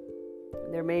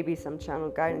 There may be some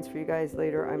channeled guidance for you guys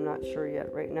later. I'm not sure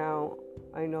yet. Right now,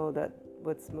 I know that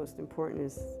what's most important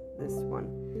is this one.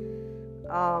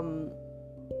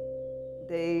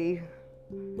 They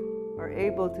are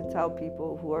able to tell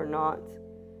people who are not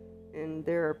in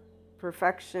their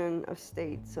perfection of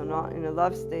state, so not in a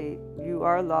love state, you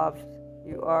are loved,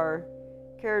 you are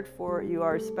cared for, you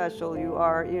are special, you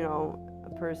are, a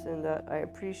person that I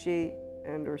appreciate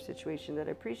and or situation that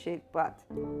I appreciate, but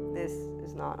this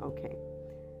is not okay,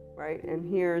 right? And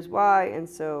here's why. And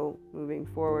so moving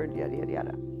forward, yada, yada,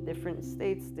 yada. Different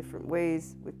states, different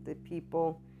ways with the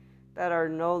people that are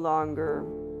no longer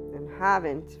and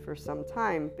haven't for some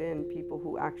time been people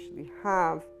who actually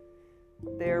have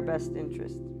their best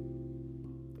interest.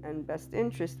 And best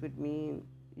interest would mean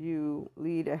you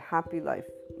lead a happy life.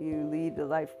 You lead the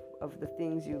life of the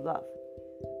things you love.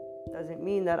 Doesn't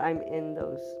mean that I'm in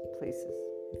those places.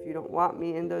 If you don't want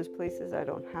me in those places, I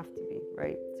don't have to be,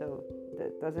 right? So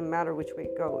that doesn't matter which way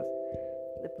it goes.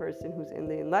 The person who's in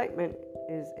the enlightenment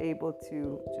is able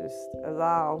to just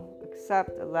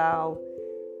accept,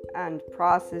 and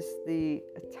process the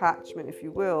attachment, if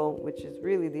you will, which is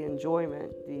really the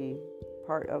enjoyment, the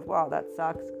part of, wow, that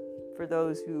sucks, for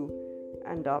those who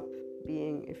end up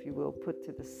being, if you will, put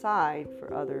to the side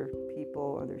for other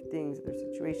people, other things, other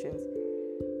situations.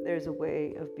 There's a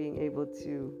way of being able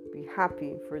to be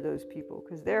happy for those people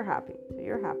because they're happy, so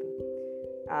you're happy.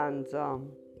 And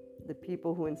the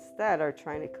people who instead are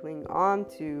trying to cling on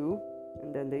to,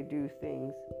 and then they do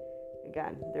things,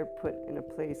 again, they're put in a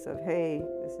place of, hey,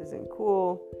 this isn't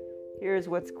cool, here's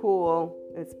what's cool.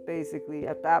 It's basically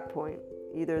at that point,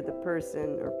 either the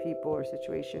person or people or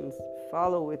situations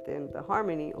follow within the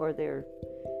harmony, or they're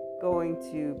going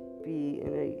to be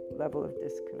in a level of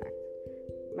disconnect.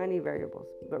 Many variables.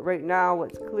 But right now,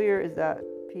 what's clear is that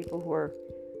people who are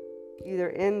either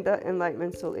in the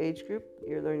Enlightenment Soul Age group,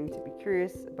 you're learning to be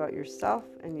curious about yourself,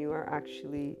 and you are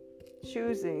actually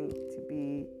choosing to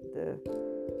be the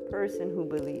person who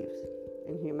believes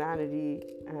in humanity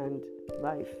and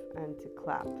life, and to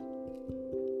clap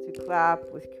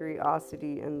with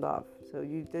curiosity and love. So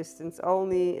you distance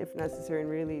only if necessary, and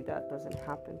really that doesn't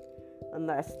happen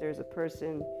unless there's a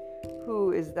person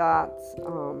who is that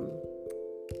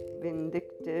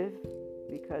vindictive,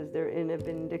 because they're in a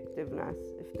vindictiveness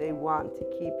if they want to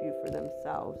keep you for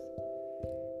themselves,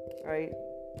 right?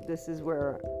 This is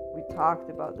where we talked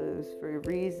about those for a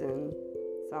reason.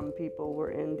 Some people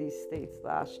were in these states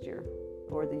last year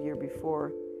or the year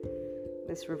before.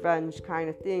 This revenge kind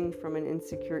of thing from an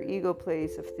insecure ego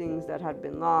place of things that had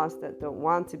been lost, that don't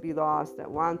want to be lost, that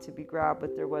want to be grabbed,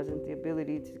 but there wasn't the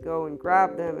ability to go and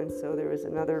grab them. And so there was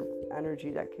another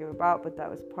energy that came about, but that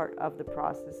was part of the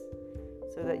process,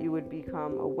 so that you would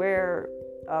become aware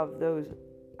of those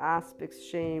aspects: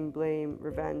 shame, blame,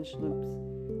 revenge loops.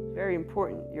 Very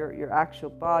important. Your actual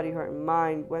body, heart, and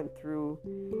mind went through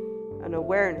an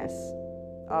awareness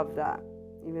of that.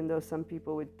 Even though some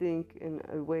people would think in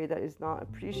a way that is not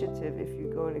appreciative, if you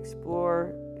go and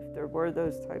explore, if there were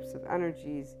those types of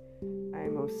energies, I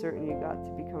am most certain you got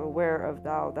to become aware of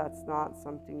that's not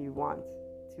something you want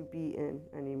to be in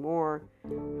anymore,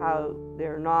 how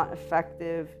they're not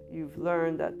effective. You've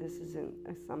learned that this isn't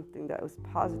something that was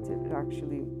positive. It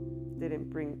actually didn't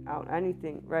bring out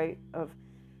anything, right, of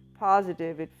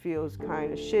positive. It feels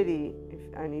kind of shitty,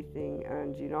 if anything,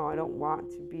 and I don't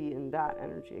want to be in that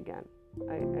energy again.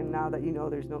 And now that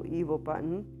there's no evil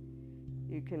button,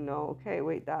 you can know, okay,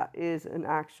 wait, that is an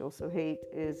actual. So hate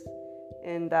is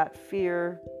in that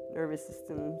fear, nervous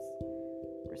system's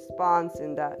response,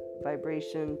 in that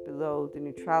vibration below the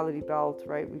neutrality belt,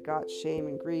 right? We got shame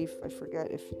and grief. I forget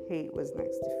if hate was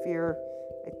next to fear.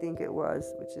 I think it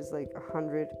was, which is like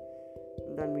 100.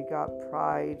 And then we got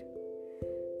pride.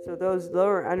 So those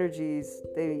lower energies,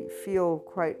 they feel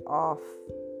quite off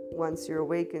once you're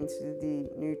awakened to the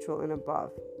neutral and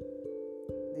above,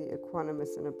 the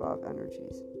equanimous and above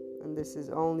energies. And this is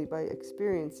only by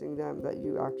experiencing them that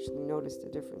you actually notice the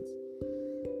difference.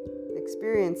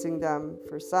 Experiencing them,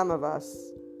 for some of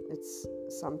us, it's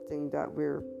something that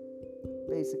we're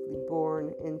basically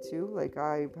born into. Like,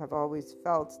 I have always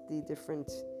felt the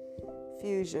different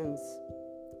fusions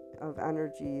of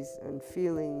energies and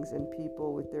feelings and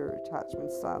people with their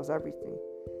attachment styles, everything.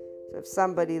 So if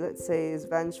somebody, let's say, is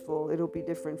vengeful, it'll be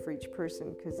different for each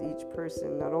person, because each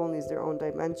person not only is their own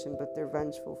dimension, but they're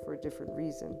vengeful for a different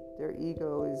reason. Their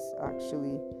ego is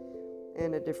actually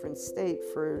in a different state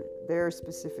for their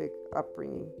specific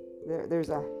upbringing.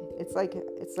 It's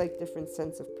like different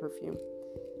scents of perfume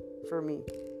for me.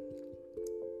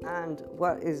 And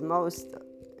what is most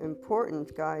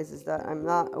important, guys, is that I'm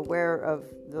not aware of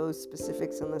those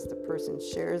specifics unless the person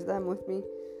shares them with me.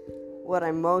 What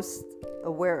I'm most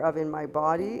aware of in my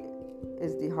body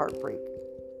is the heartbreak.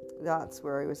 That's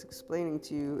where I was explaining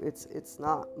to you, it's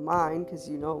not mine, because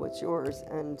you know what's yours.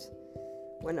 And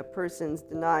when a person's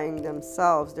denying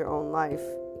themselves their own life,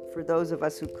 for those of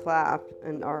us who clap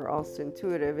and are also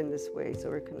intuitive in this way, so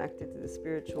we're connected to the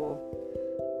spiritual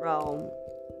realm,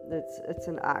 it's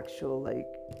an actual, like,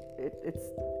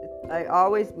 I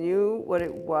always knew what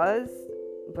it was,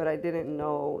 but I didn't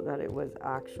know that it was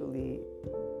actually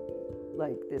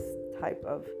like this type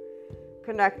of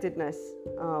connectedness,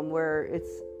 where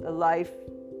it's a life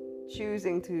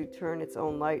choosing to turn its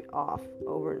own light off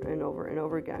over and over and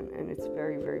over again, and it's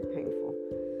very, very painful.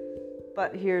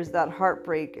 But here's that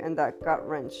heartbreak and that gut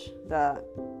wrench that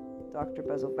Dr.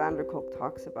 Bessel van der Kolk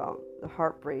talks about. The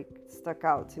heartbreak stuck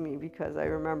out to me because I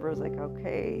remember I was like,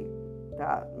 okay,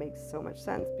 that makes so much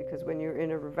sense, because when you're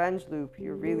in a revenge loop,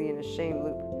 you're really in a shame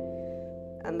loop.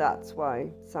 And that's why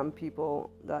some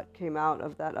people that came out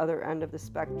of that other end of the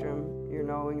spectrum, you're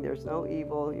knowing there's no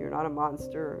evil, you're not a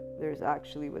monster, there's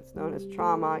actually what's known as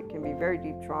trauma. It can be very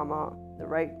deep trauma. The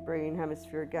right brain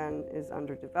hemisphere, again, is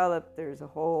underdeveloped. There's a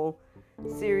whole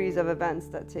series of events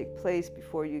that take place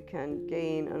before you can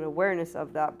gain an awareness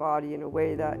of that body in a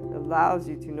way that allows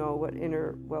you to know what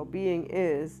inner well-being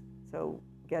is. So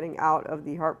getting out of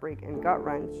the heartbreak and gut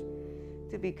wrench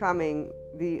to becoming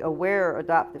the aware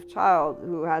adaptive child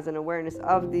who has an awareness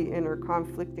of the inner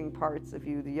conflicting parts of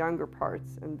you, the younger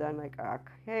parts, and then like,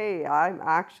 hey, I'm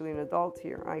actually an adult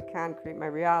here. I can create my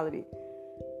reality.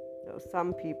 So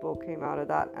some people came out of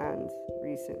that end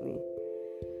recently.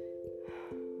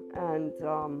 And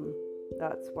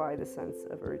that's why the sense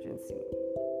of urgency.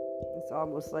 It's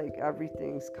almost like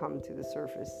everything's come to the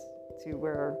surface to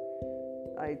where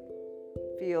I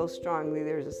feel strongly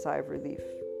there's a sigh of relief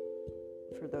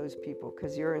for those people,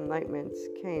 because your enlightenment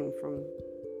came from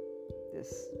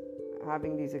this,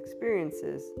 having these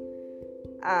experiences,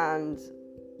 and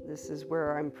this is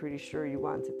where I'm pretty sure you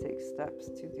want to take steps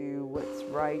to do what's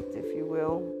right, if you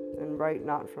will, and right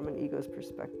not from an ego's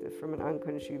perspective, from an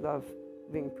unconditionally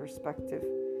loving perspective.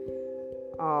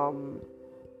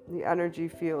 The energy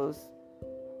feels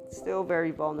still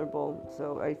very vulnerable,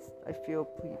 so I feel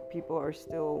people are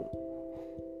still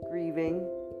grieving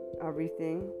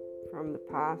everything from the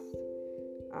past,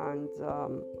 and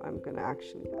I'm going to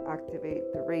actually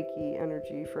activate the Reiki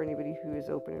energy for anybody who is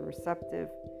open and receptive,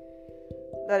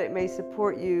 that it may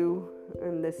support you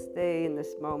in this day, in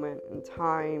this moment in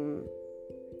time,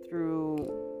 through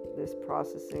this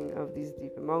processing of these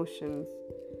deep emotions,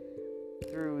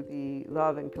 through the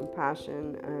love and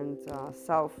compassion and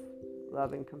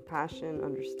self-love and compassion,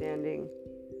 understanding.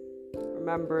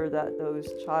 Remember that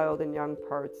those child and young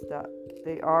parts, that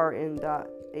they are in that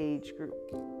age group.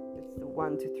 It's the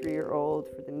 1 to 3 year old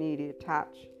for the needy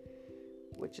attach,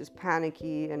 which is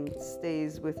panicky and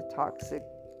stays with a toxic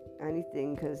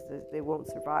anything because they won't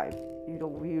survive. You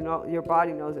know, your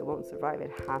body knows it won't survive.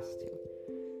 It has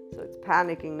to. So it's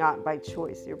panicking not by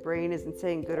choice. Your brain isn't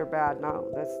saying good or bad.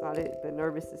 No, that's not it. The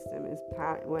nervous system is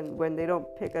when they don't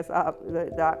pick us up.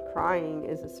 That crying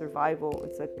is a survival.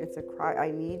 It's a cry.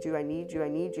 I need you. I need you. I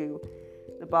need you.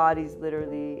 The body's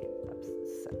literally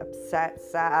upset,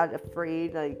 sad,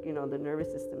 afraid. Like, the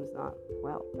nervous system's not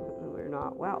well. We're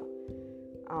not well.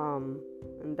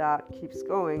 And that keeps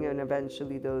going, and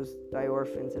eventually those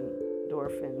diorphins and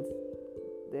endorphins.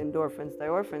 The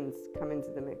diorphins come into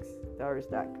the mix. There's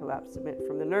that collapse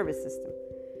from the nervous system.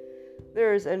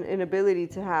 There's an inability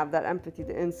to have that empathy,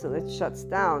 the insula, it shuts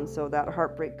down, so that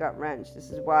heartbreak, gut wrench.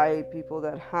 This is why people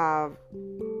that have,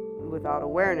 without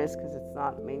awareness, because it's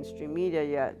not mainstream media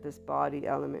yet, this body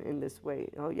element in this way.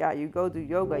 Oh yeah, you go do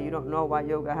yoga, you don't know why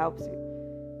yoga helps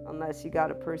you, unless you got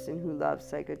a person who loves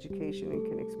psychoeducation and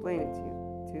can explain it to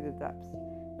you to the depths.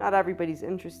 Not everybody's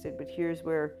interested, but here's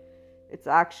where it's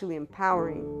actually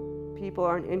empowering. People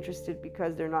aren't interested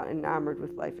because they're not enamored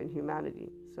with life and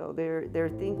humanity. So they're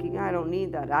thinking, I don't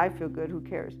need that. I feel good. Who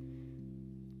cares?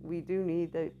 We do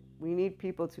need that. We need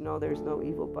people to know there's no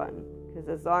evil button. Because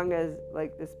as long as,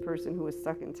 like this person who was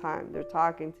stuck in time, they're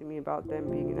talking to me about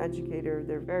them being an educator.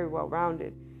 They're very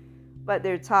well-rounded, but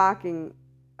they're talking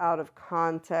out of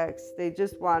context. They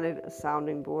just wanted a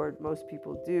sounding board. Most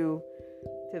people do,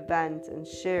 to vent and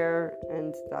share,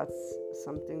 and that's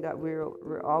something that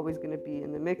we're always going to be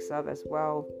in the mix of as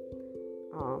well.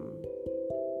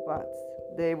 But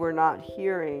they were not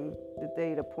hearing the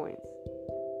data points.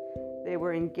 They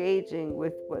were engaging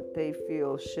with what they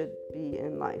feel should be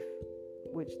in life,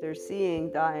 which they're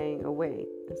seeing dying away,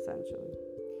 essentially.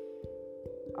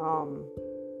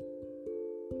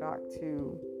 Back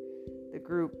to the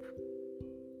group.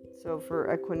 So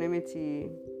for equanimity,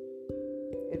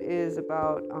 it is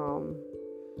about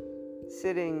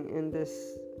sitting in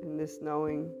this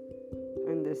knowing,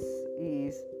 in this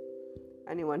ease.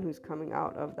 Anyone who's coming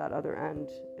out of that other end,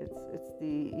 it's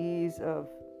the ease of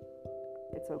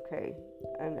it's okay,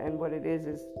 and what it is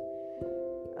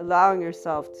allowing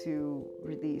yourself to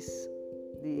release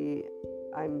the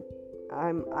I'm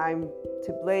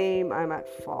to blame, I'm at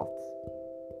fault,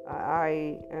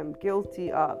 I am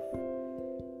guilty of,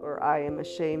 or I am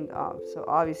ashamed of. So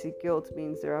obviously guilt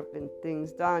means there have been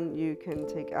things done. You can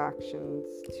take actions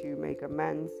to make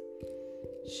amends.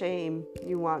 Shame,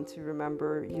 you want to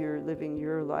remember you're living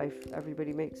your life.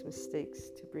 Everybody makes mistakes,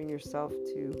 to bring yourself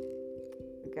to,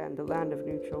 again, the land of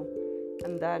neutral.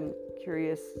 And then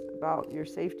curious about your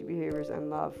safety behaviors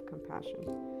and love, compassion.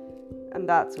 And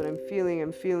that's what I'm feeling.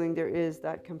 I'm feeling there is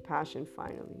that compassion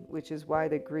finally, which is why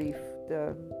the grief,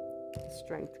 the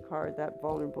strength card, that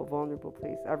vulnerable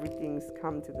place, everything's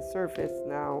come to the surface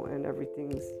now, and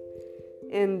everything's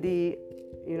in the,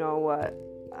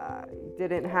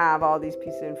 didn't have all these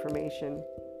pieces of information,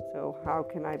 so how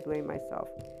can I blame myself?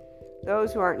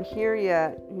 Those who aren't here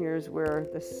yet, here's where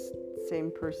this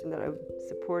same person that I'm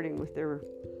supporting with their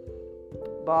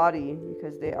body,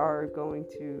 because they are going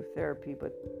to therapy,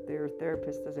 but their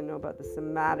therapist doesn't know about the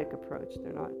somatic approach.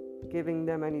 They're not giving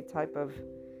them any type of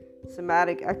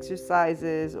somatic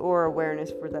exercises or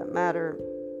awareness for that matter.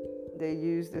 They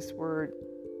use this word.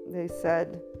 They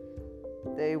said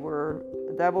they were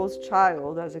the devil's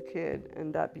child as a kid,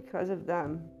 and that because of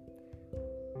them,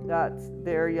 that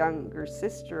their younger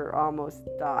sister almost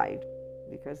died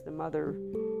because the mother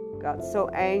got so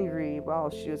angry while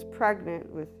she was pregnant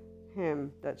with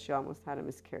him that she almost had a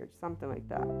miscarriage, something like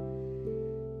that.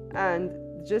 And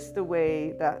just the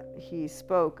way that he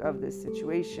spoke of this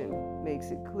situation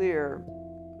makes it clear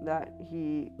that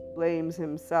he blames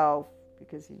himself,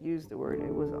 because he used the word,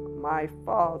 it was my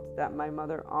fault that my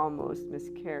mother almost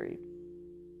miscarried,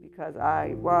 because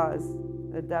I was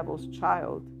the devil's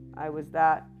child. I was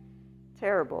that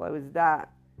terrible. I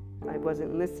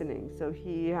wasn't listening. So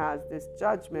he has this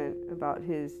judgment about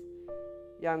his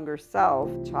younger self,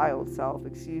 child self,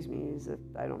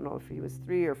 I don't know if he was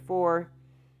 3 or 4.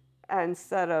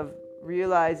 Instead of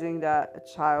realizing that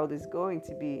a child is going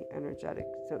to be energetic.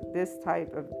 So this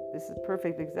is a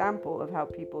perfect example of how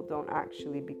people don't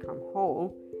actually become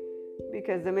whole,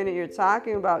 because the minute you're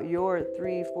talking about your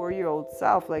 3-4-year-old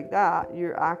self like that,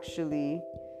 you're actually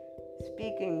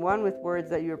speaking, one, with words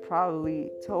that you're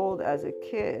probably told as a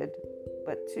kid,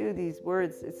 but two, these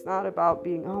words, it's not about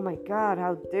being, oh my God,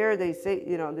 how dare they say,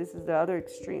 this is the other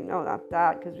extreme. No, not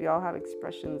that, because we all have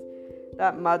expressions.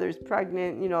 That mother's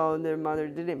pregnant, their mother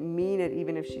didn't mean it,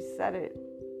 even if she said it.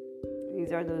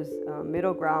 These are those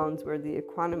middle grounds where the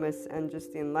equanimous and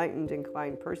just the enlightened,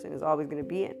 inclined person is always going to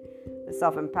be in. The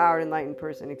self-empowered, enlightened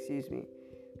person,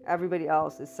 everybody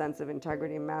else's sense of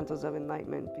integrity and mantles of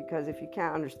enlightenment. Because if you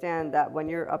can't understand that when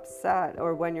you're upset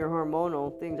or when you're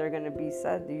hormonal, things are going to be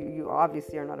said, you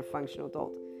obviously are not a functional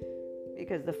adult.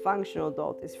 Because the functional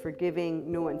adult is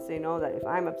forgiving, nuance. They know that if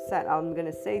I'm upset, I'm going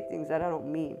to say things that I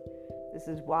don't mean. This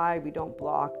is why we don't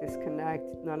block, disconnect,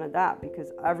 none of that.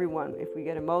 Because everyone, if we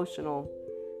get emotional,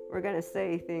 we're going to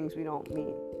say things we don't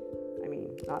mean. I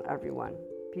mean, not everyone.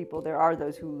 People, there are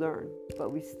those who learn,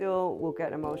 but we still will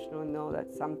get emotional and know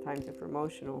that sometimes if we're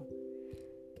emotional,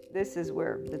 this is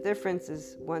where the difference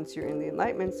is. Once you're in the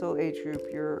enlightenment soul age group,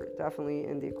 you're definitely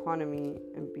in the economy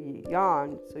and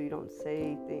beyond, so you don't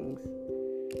say things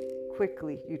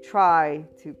quickly. You try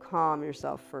to calm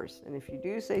yourself first, and if you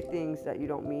do say things that you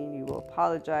don't mean, you will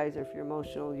apologize. Or if you're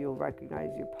emotional, you'll recognize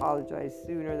you apologize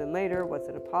sooner than later. What's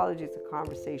an apology? It's a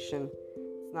conversation.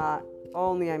 It's not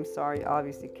only I'm sorry.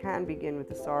 Obviously can begin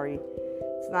with a sorry.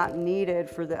 It's not needed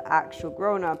for the actual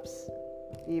grown-ups,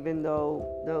 even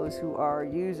though those who are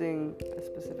using a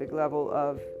specific level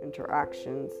of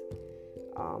interactions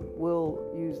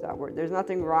will use that word. There's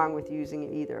nothing wrong with using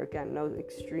it either. Again, no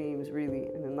extremes really.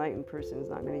 An enlightened person is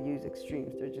not going to use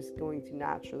extremes. They're just going to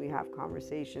naturally have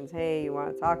conversations. Hey, you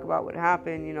want to talk about what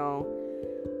happened,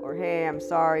 or hey, I'm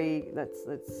sorry.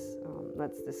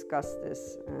 Let's discuss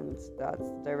this, and that's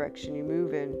the direction you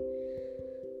move in.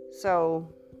 So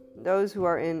those who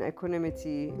are in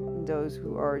equanimity, those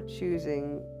who are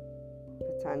choosing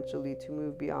potentially to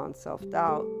move beyond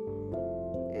self-doubt,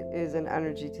 it is an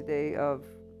energy today of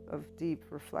deep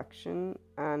reflection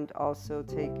and also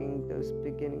taking those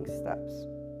beginning steps,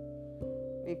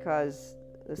 because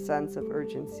the sense of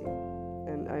urgency.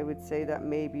 And I would say that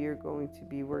maybe you're going to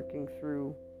be working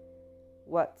through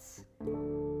what's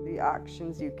the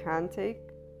actions you can take.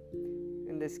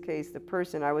 In this case, the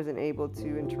person, I wasn't able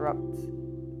to interrupt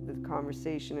the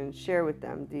conversation and share with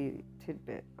them the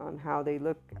tidbit on how they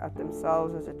look at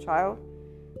themselves as a child,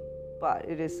 but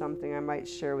it is something I might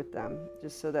share with them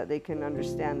just so that they can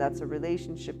understand that's a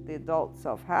relationship the adult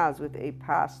self has with a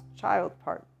past child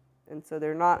part. And so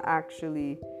they're not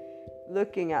actually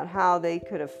looking at how they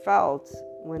could have felt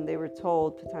when they were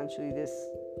told potentially this,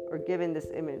 or given this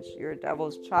image: you're a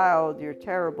devil's child, you're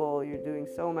terrible, you're doing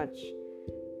so much,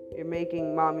 you're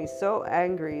making mommy so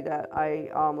angry that I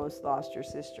almost lost your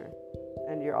sister.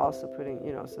 And you're also putting,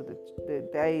 so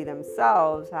they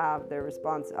themselves have their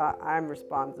response, I'm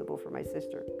responsible for my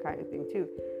sister kind of thing too.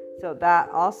 So that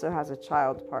also has a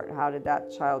child part. How did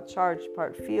that child charge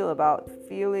part feel about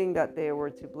feeling that they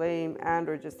were to blame and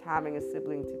or just having a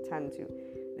sibling to tend to?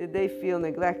 Did they feel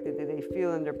neglected? Did they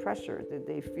feel under pressure? Did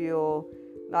they feel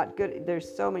not good?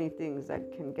 There's so many things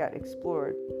that can get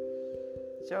explored.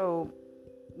 So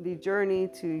the journey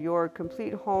to your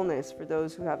complete wholeness, for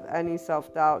those who have any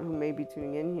self-doubt who may be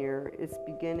tuning in here, is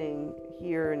beginning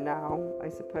here and now, I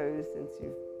suppose, since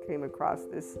you came across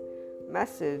this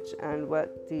message. And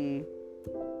what the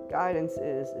guidance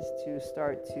is to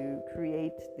start to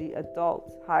create the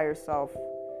adult higher self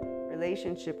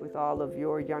relationship with all of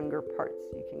your younger parts.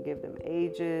 You can give them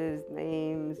ages,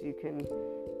 names.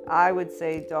 I would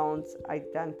say don't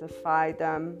identify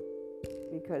them,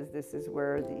 because this is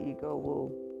where the ego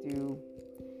will do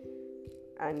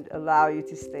and allow you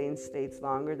to stay in states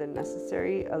longer than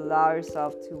necessary. Allow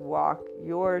yourself to walk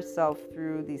yourself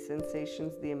through the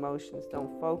sensations, the emotions.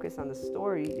 Don't focus on the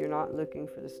story. You're not looking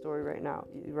for the story right now.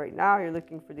 Right now, you're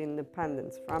looking for the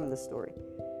independence from the story.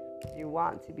 You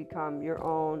want to become your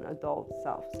own adult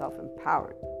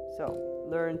self-empowered. So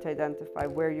learn to identify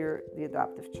where you're the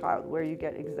adaptive child, where you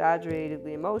get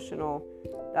exaggeratedly emotional.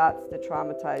 That's the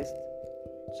traumatized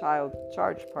child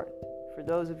charge part. For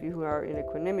those of you who are in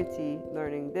equanimity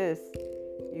learning this,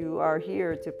 you are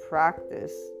here to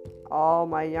practice all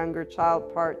my younger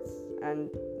child parts and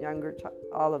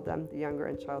all of them, the younger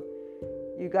and child.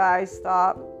 You guys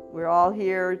stop. We're all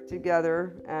here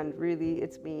together, and really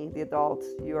it's me, the adult.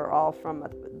 You are all from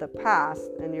the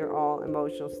past, and you're all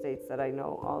emotional states that I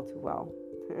know all too well.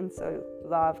 And so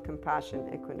love, compassion,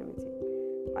 equanimity.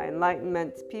 My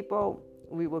enlightenment people,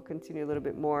 we will continue a little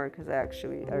bit more, because I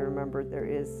remember there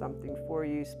is something for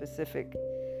you specific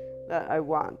that I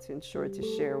want to ensure to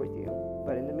share with you.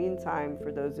 But in the meantime,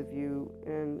 for those of you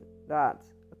in that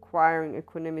acquiring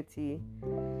equanimity,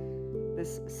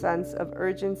 this sense of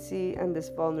urgency and this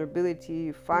vulnerability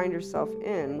you find yourself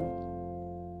in,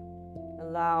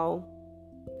 allow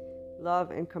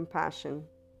love and compassion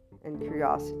and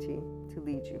curiosity to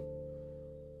lead you.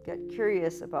 Get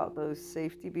curious about those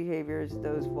safety behaviors,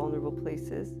 those vulnerable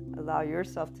places. Allow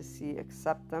yourself to see,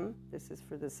 accept them. This is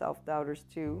for the self-doubters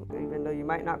too, even though you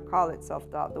might not call it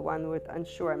self-doubt. The one with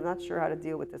unsure, I'm not sure how to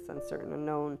deal with this uncertain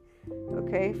unknown.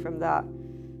 Okay, from that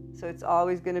So it's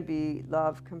always going to be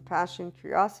love, compassion,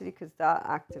 curiosity, because that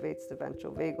activates the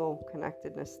ventral vagal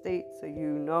connectedness state. So you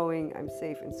knowing I'm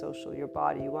safe and social. Your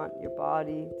body, you want your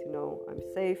body to know I'm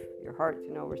safe, your heart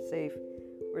to know we're safe.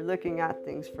 We're looking at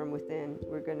things from within.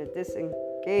 We're going to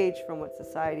disengage from what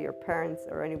society or parents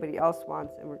or anybody else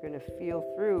wants, and we're going to feel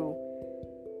through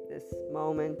this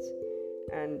moment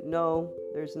and know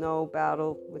there's no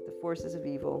battle with the forces of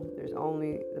evil. There's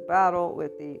only the battle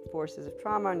with the forces of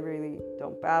trauma, and really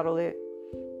don't battle it.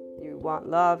 You want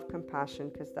love, compassion,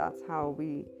 because that's how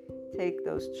we take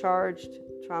those charged,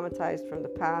 traumatized from the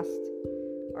past,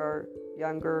 our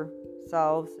younger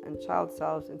selves and child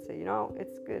selves, and say,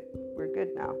 it's good. We're good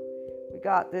now. We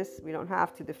got this. We don't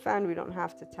have to defend. We don't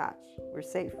have to attach. We're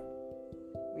safe.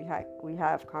 We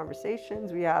have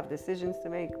conversations. We have decisions to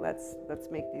make. Let's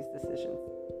make these decisions.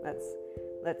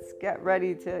 Let's get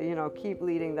ready to keep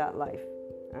leading that life.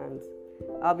 And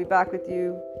I'll be back with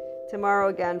you tomorrow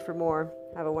again for more.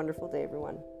 Have a wonderful day,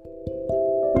 everyone.